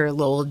producer,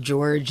 Lowell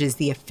George, as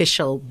the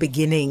official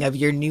beginning of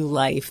your new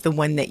life, the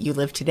one that you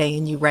live today,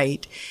 and you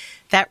write,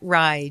 "That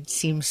ride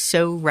seems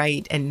so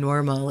right and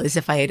normal, as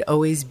if I had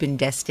always been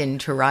destined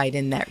to ride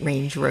in that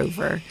Range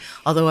Rover.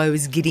 Although I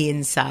was giddy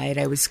inside,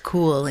 I was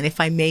cool, and if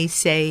I may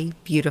say,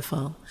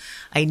 beautiful.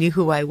 I knew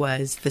who I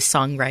was, the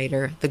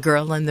songwriter, the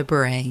girl in the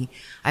beret.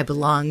 I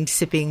belonged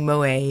sipping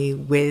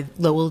Moët with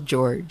Lowell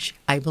George.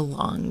 I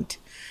belonged."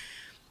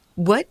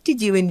 What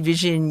did you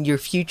envision your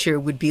future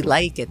would be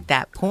like at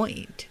that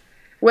point?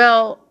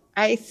 Well,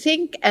 I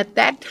think at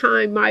that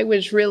time I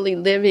was really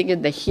living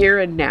in the here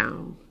and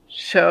now.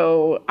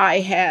 So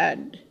I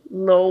had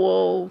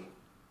Lowell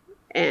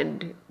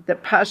and the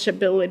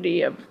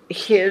possibility of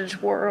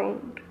his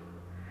world.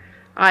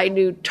 I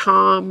knew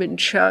Tom and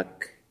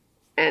Chuck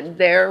and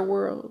their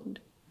world.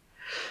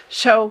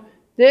 So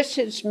this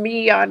is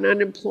me on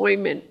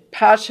unemployment,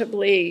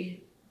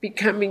 possibly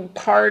becoming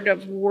part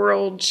of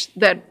worlds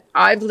that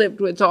I've lived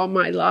with all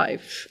my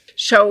life.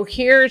 So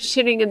here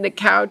sitting in the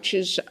couch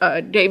is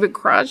David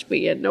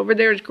Crosby, and over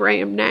there is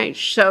Graham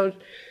Nash. So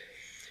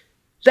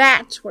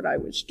that's what I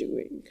was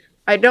doing.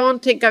 I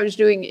don't think I was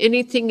doing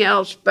anything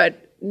else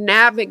but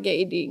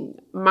navigating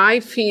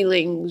my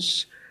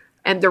feelings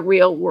and the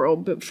real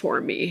world before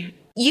me.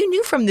 You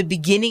knew from the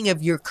beginning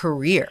of your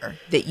career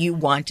that you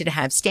wanted to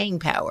have staying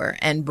power.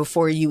 And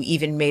before you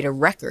even made a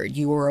record,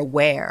 you were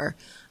aware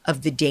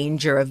of the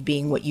danger of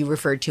being what you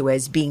referred to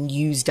as being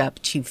used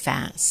up too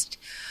fast.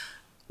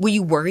 Were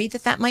you worried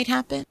that that might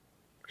happen?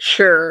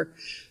 Sure.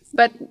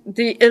 But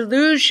the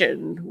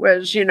illusion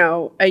was,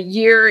 a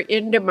year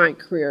into my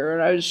career,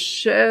 and I was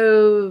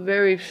so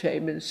very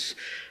famous.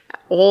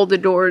 All the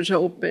doors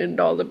opened,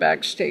 all the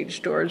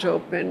backstage doors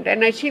opened,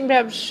 and I seemed to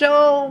have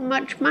so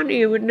much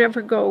money it would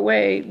never go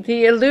away.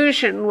 The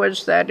illusion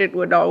was that it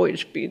would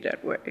always be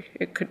that way.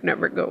 It could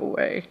never go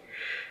away.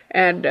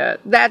 And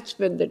that's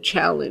been the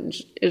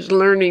challenge, is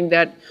learning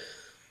that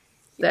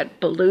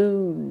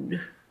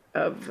balloon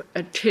of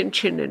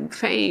attention and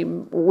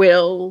fame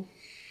will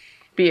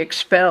be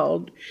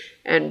expelled,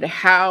 and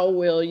how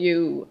will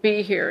you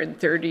be here in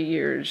 30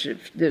 years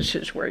if this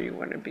is where you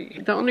want to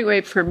be? The only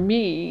way for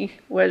me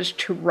was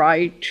to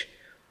write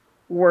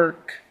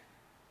work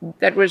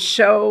that was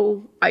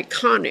so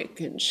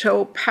iconic and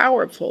so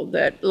powerful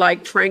that,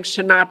 like Frank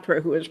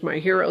Sinatra, who is my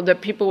hero,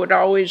 that people would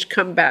always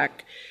come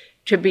back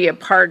to be a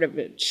part of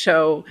it.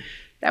 So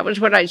that was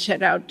what I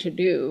set out to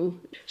do.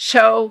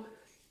 So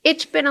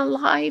it's been a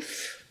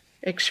life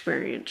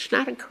experience,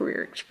 not a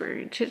career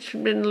experience. It's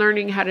been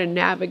learning how to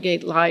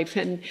navigate life.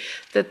 And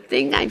the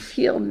thing I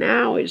feel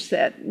now is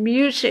that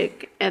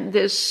music and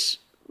this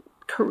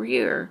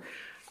career,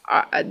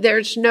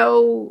 there's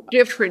no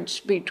difference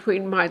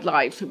between my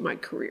life and my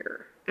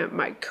career and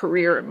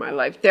my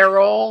life. They're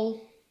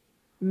all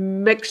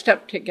mixed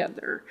up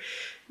together.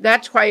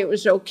 That's why it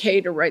was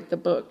okay to write the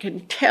book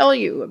and tell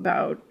you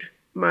about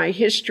my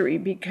history,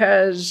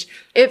 because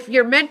if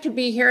you're meant to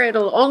be here,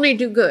 it'll only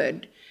do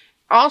good.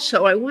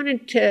 Also, I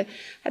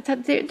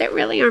thought there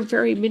really aren't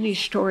very many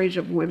stories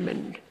of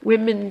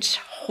women's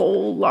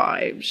whole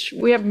lives.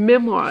 We have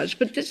memoirs,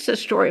 but this is the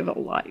story of a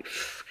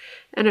life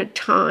and a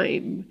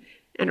time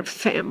and a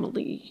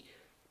family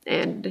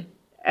and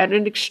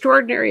an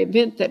extraordinary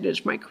event that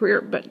is my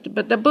career. But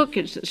the book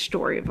is the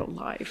story of a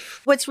life.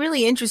 What's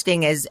really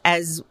interesting is,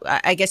 as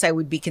I guess I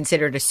would be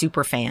considered a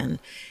super fan,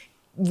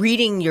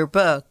 reading your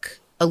book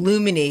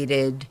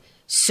illuminated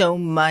so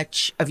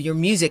much of your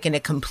music in a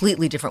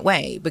completely different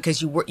way,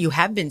 because you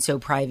have been so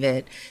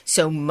private.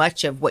 So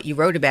much of what you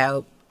wrote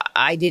about,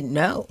 I didn't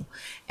know.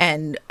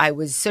 And I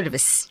was sort of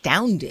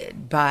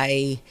astounded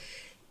by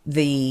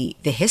the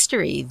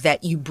history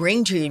that you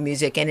bring to your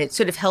music, and it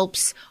sort of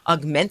helps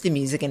augment the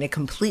music in a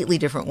completely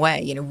different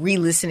way.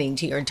 Re-listening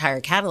to your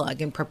entire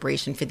catalog in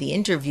preparation for the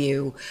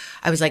interview,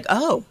 I was like,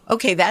 oh,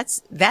 okay,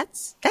 that's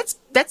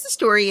the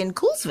story in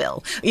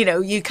Coolsville.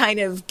 You kind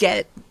of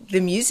get the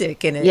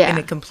music in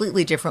a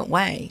completely different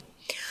way.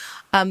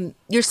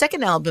 Your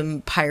second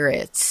album,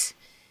 Pirates,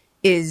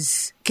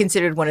 is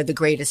considered one of the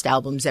greatest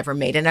albums ever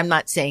made. And I'm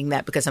not saying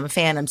that because I'm a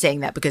fan. I'm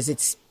saying that because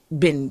it's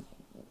been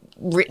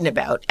written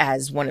about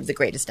as one of the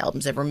greatest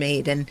albums ever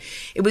made. And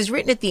it was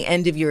written at the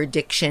end of your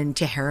addiction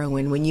to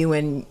heroin when you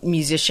and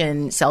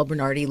musician Sal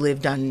Bernardi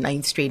lived on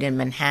 9th Street in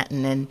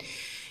Manhattan. And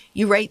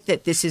you write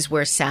that this is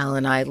where Sal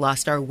and I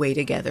lost our way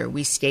together.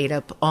 We stayed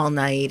up all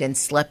night and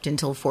slept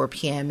until 4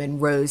 p.m.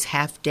 and rose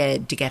half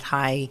dead to get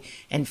high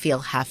and feel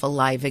half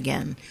alive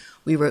again.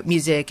 We wrote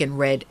music and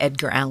read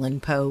Edgar Allan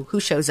Poe, who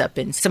shows up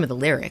in some of the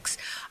lyrics.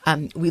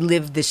 We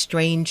lived the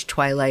strange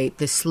twilight,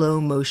 the slow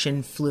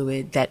motion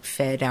fluid that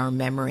fed our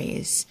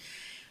memories.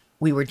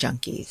 We were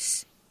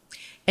junkies.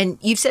 And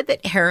you've said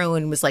that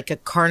heroin was like a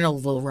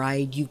carnival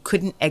ride you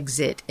couldn't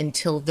exit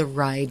until the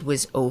ride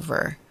was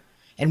over.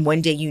 And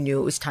one day you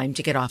knew it was time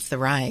to get off the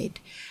ride.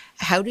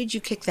 How did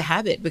you kick the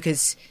habit?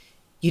 Because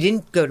you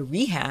didn't go to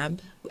rehab.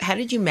 How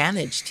did you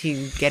manage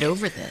to get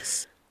over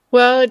this?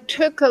 Well, it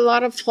took a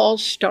lot of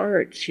false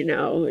starts, you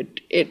know.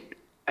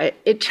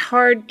 It's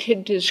hard to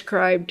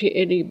describe to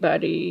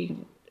anybody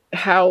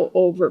how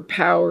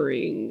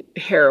overpowering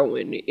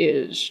heroin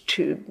is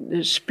to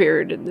the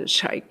spirit and the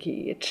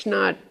psyche. It's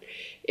not,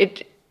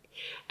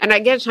 and I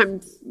guess I'm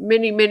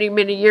many, many,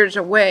 many years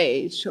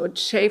away, so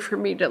it's safe for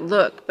me to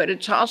look, but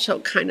it's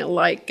also kind of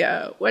like,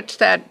 what's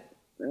that?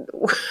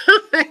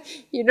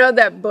 You know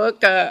that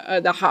book,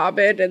 The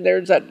Hobbit, and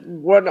there's that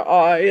one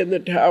eye in the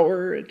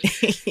tower?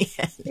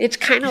 It's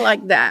kind of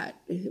like that.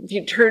 If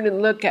you turn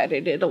and look at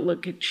it, it'll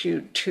look at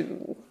you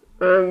too.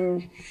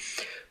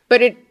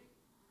 But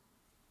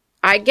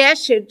I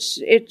guess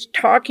it's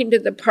talking to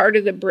the part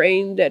of the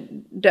brain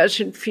that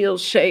doesn't feel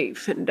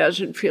safe and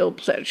doesn't feel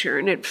pleasure,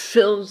 and it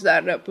fills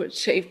that up with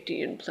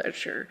safety and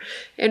pleasure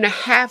in a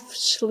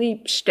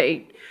half-sleep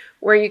state,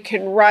 where you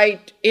can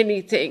write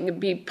anything and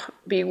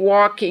be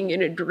walking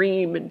in a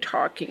dream and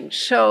talking.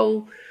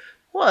 So,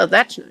 well,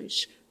 that's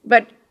nice.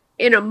 But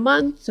in a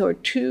month or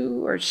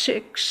 2 or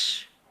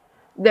 6,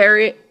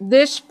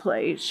 this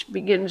place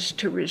begins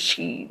to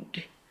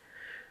recede.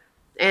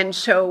 And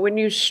so when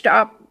you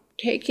stop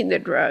taking the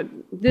drug,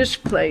 this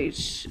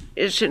place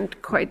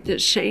isn't quite the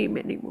same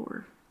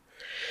anymore.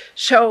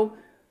 So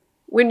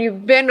when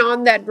you've been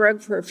on that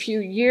drug for a few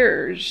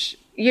years,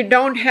 you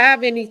don't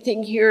have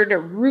anything here to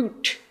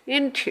root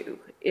into.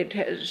 It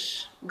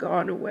has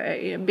gone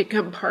away and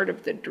become part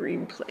of the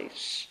dream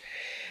place.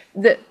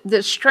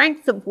 The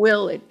strength of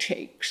will it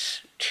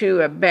takes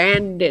to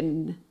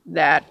abandon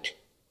that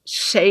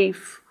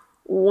safe,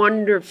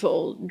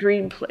 wonderful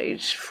dream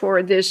place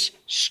for this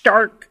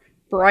stark,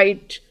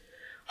 bright,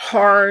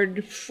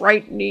 hard,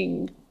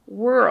 frightening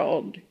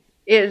world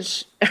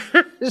is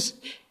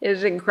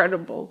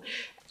incredible.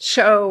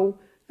 So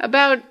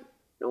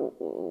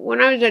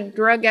when I was a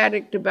drug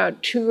addict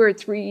about 2 or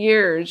 3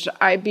 years,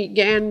 I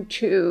began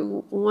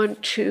to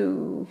want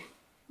to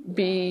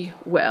be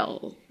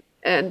well.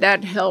 And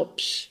that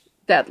helps,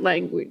 that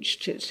language,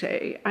 to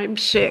say, I'm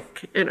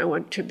sick and I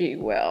want to be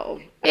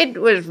well.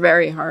 It was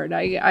very hard.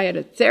 I had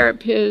a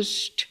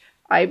therapist.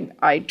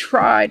 I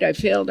tried, I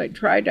failed, I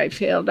tried, I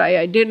failed. I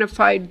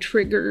identified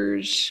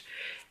triggers.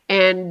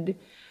 And,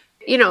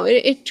 you know,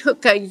 it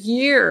took a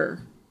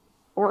year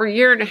or a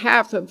year and a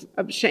half of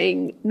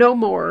saying no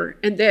more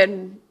and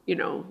then, you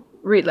know,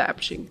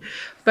 relapsing.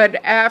 But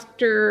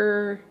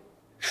after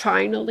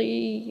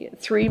finally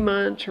 3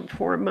 months or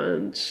 4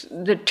 months,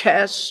 the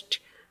test,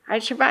 I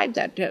survived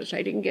that test.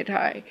 I didn't get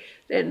high.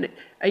 Then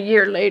a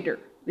year later,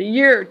 the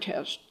year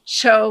test.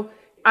 So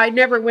I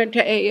never went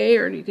to AA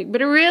or anything,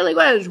 but it really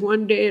was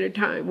one day at a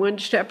time, one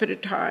step at a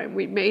time.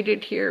 We made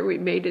it here, we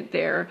made it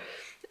there,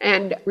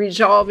 and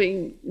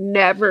resolving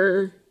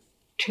never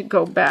to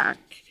go back.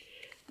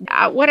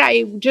 What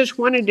I just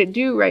wanted to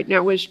do right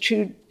now was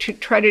to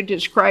try to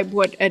describe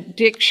what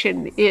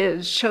addiction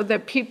is so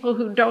that people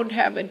who don't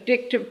have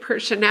addictive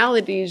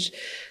personalities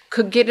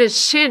could get a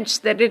sense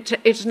that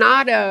it's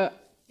not a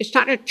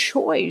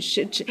choice.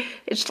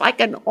 It's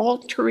like an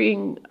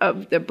altering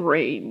of the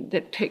brain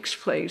that takes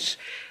place.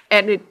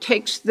 And it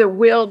takes the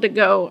will to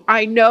go,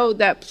 I know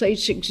that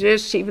place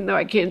exists even though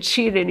I can't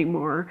see it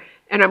anymore.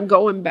 And I'm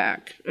going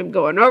back. I'm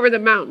going over the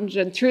mountains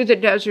and through the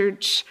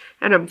deserts,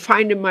 and I'm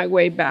finding my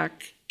way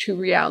back to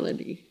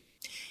reality.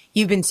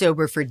 You've been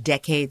sober for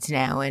decades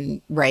now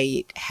and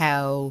write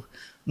how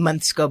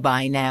months go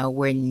by now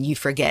when you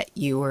forget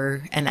you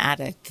were an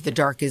addict. The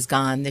dark is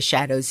gone, the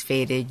shadows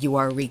faded, you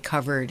are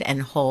recovered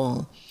and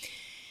whole.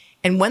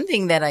 And one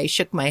thing that I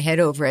shook my head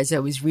over as I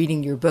was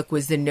reading your book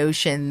was the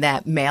notion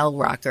that male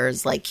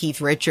rockers like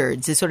Keith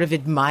Richards is sort of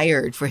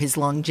admired for his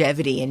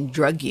longevity and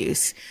drug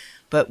use.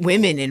 But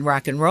women in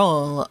rock and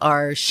roll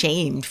are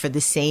shamed for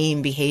the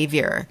same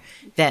behavior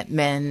that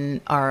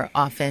men are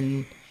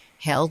often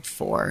held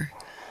for.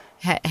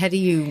 How do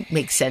you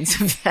make sense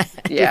of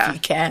that, if you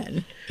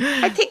can?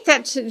 I think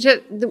that's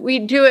just, we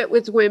do it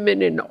with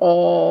women in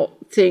all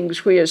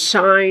things. We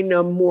assign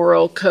a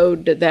moral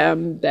code to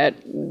them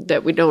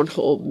that we don't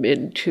hold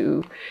men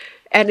to.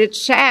 And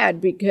it's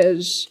sad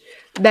because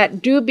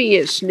that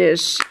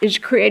dubiousness is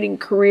creating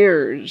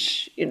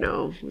careers, you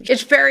know.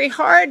 It's very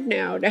hard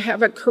now to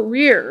have a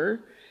career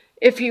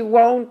if you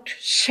won't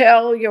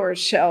sell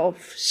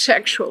yourself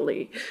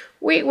sexually.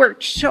 We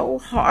worked so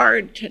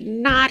hard to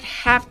not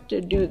have to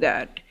do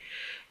that.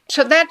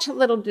 So that's a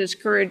little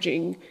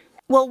discouraging.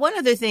 Well, one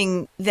other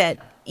thing that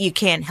you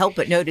can't help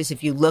but notice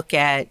if you look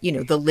at,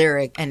 the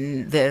lyric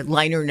and the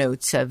liner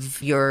notes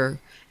of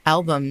your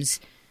albums,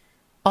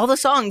 all the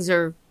songs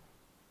are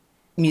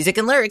music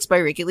and lyrics by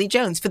Rickie Lee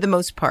Jones for the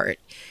most part.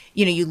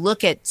 You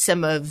look at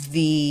some of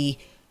the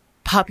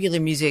popular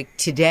music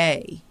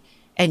today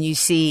and you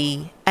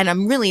see, and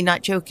I'm really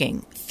not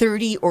joking,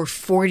 30 or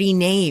 40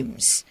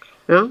 names.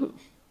 Oh.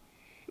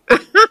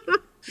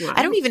 Wow.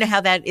 I don't even know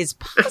how that is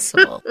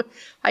possible.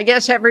 I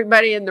guess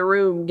everybody in the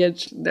room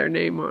gets their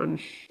name on.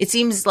 It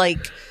seems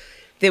like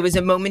there was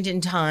a moment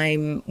in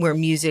time where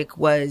music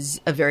was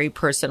a very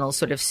personal,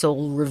 sort of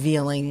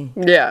soul-revealing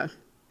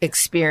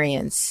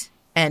experience.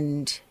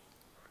 And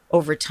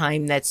over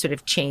time, that sort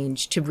of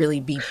changed to really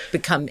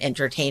become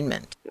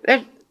entertainment.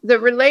 The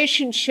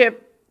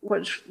relationship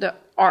was the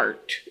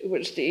art. It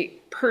was the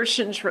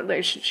person's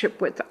relationship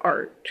with the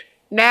art.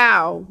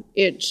 Now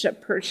it's a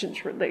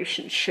person's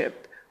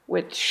relationship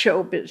with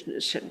show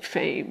business and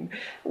fame.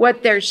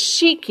 What they're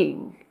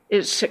seeking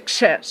is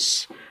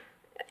success.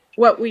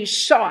 What we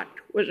sought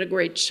was a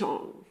great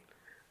song.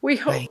 We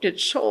hoped it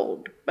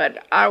sold,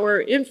 but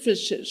our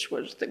emphasis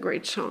was the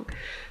great song.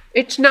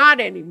 It's not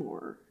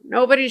anymore.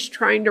 Nobody's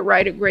trying to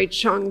write a great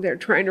song. They're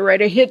trying to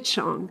write a hit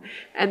song,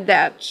 and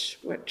that's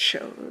what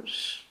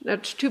shows.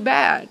 That's too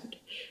bad.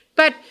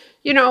 But,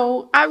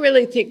 I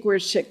really think we're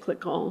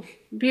cyclical.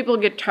 People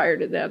get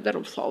tired of that.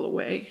 That'll fall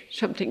away.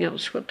 Something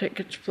else will take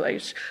its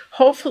place.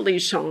 Hopefully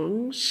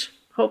songs.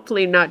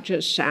 Hopefully not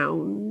just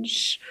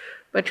sounds.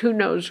 But who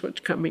knows what's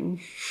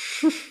coming.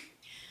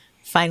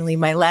 Finally,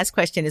 my last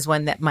question is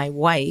one that my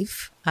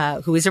wife,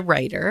 who is a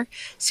writer,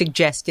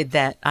 suggested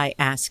that I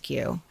ask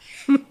you.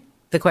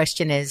 The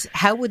question is,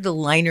 how would the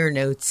liner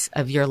notes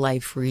of your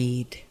life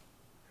read?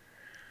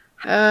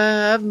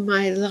 Of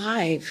my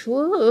life.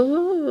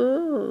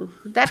 Ooh,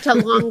 that's a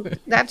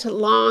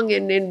long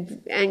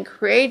and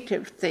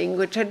creative thing,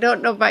 which I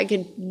don't know if I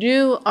can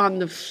do on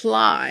the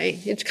fly.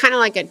 It's kind of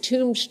like a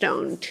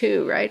tombstone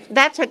too, right?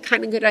 That's a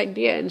kind of good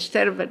idea.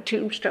 Instead of a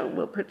tombstone,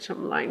 we'll put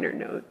some liner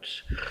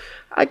notes.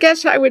 I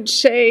guess I would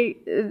say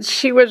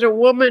she was a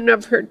woman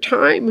of her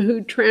time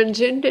who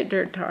transcended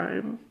her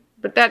time,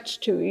 but that's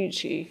too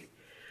easy.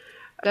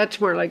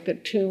 That's more like the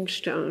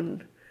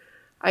tombstone.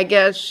 I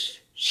guess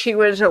she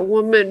was a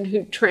woman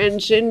who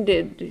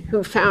transcended,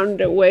 who found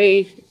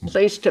a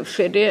place to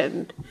fit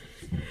in.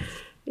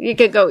 You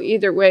could go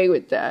either way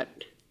with that.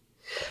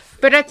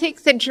 But I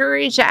think the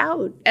jury's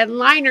out, and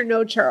liner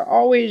notes are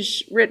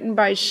always written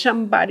by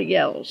somebody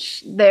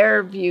else,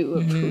 their view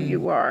of who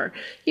you are.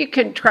 You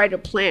can try to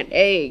plant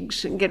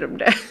eggs and get them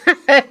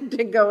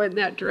to go in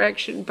that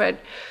direction, but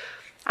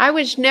I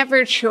was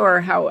never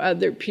sure how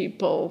other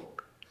people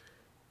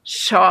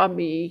saw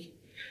me.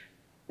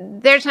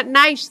 There's a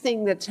nice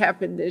thing that's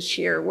happened this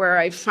year where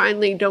I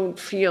finally don't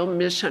feel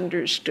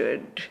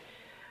misunderstood.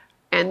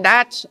 And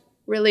that's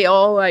really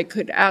all I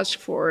could ask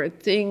for.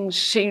 Things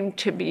seem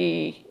to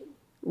be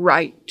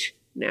right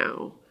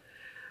now.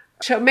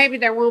 So maybe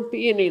there won't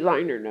be any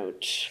liner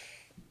notes.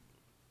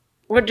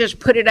 We'll just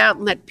put it out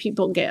and let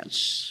people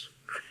guess.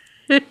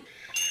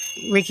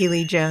 Rickie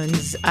Lee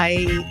Jones,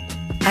 I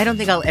don't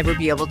think I'll ever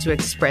be able to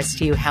express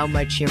to you how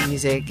much your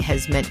music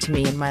has meant to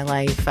me in my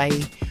life. I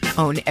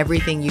own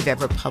everything you've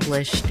ever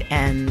published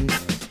and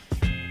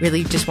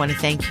really just want to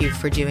thank you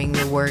for doing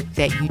the work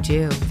that you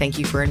do. Thank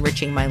you for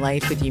enriching my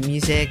life with your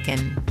music,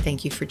 and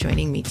thank you for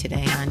joining me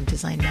today on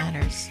Design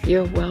Matters.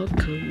 You're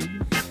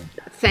welcome.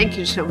 Thank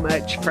you so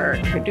much for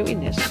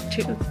doing this,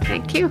 too.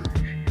 Thank you.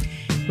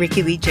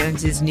 Rickie Lee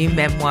Jones's new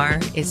memoir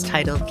is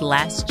titled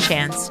Last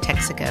Chance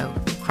Texaco,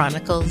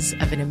 Chronicles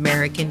of an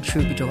American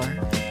Troubadour.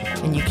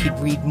 And you could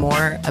read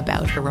more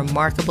about her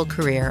remarkable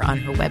career on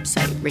her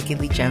website,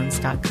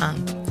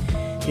 rickieleejones.com.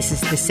 This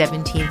is the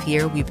 17th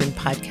year we've been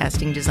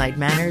podcasting Design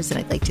Matters, and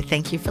I'd like to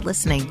thank you for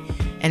listening.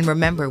 And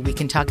remember, we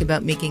can talk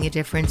about making a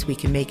difference, we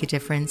can make a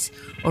difference,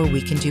 or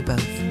we can do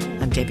both.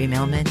 I'm Debbie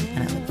Millman,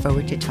 and I look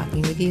forward to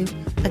talking with you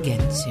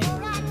again soon.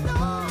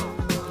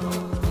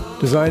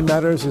 Design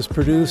Matters is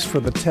produced for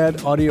the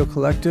TED Audio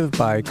Collective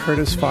by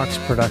Curtis Fox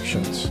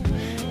Productions.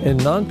 In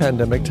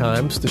non-pandemic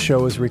times, the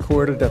show is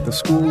recorded at the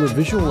School of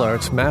Visual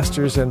Arts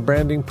Masters in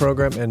Branding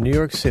program in New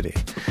York City,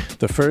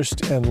 the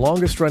first and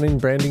longest-running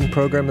branding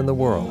program in the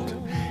world.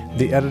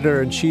 The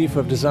editor-in-chief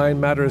of Design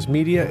Matters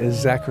Media is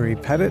Zachary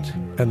Pettit,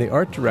 and the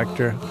art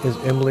director is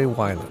Emily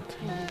Weiland.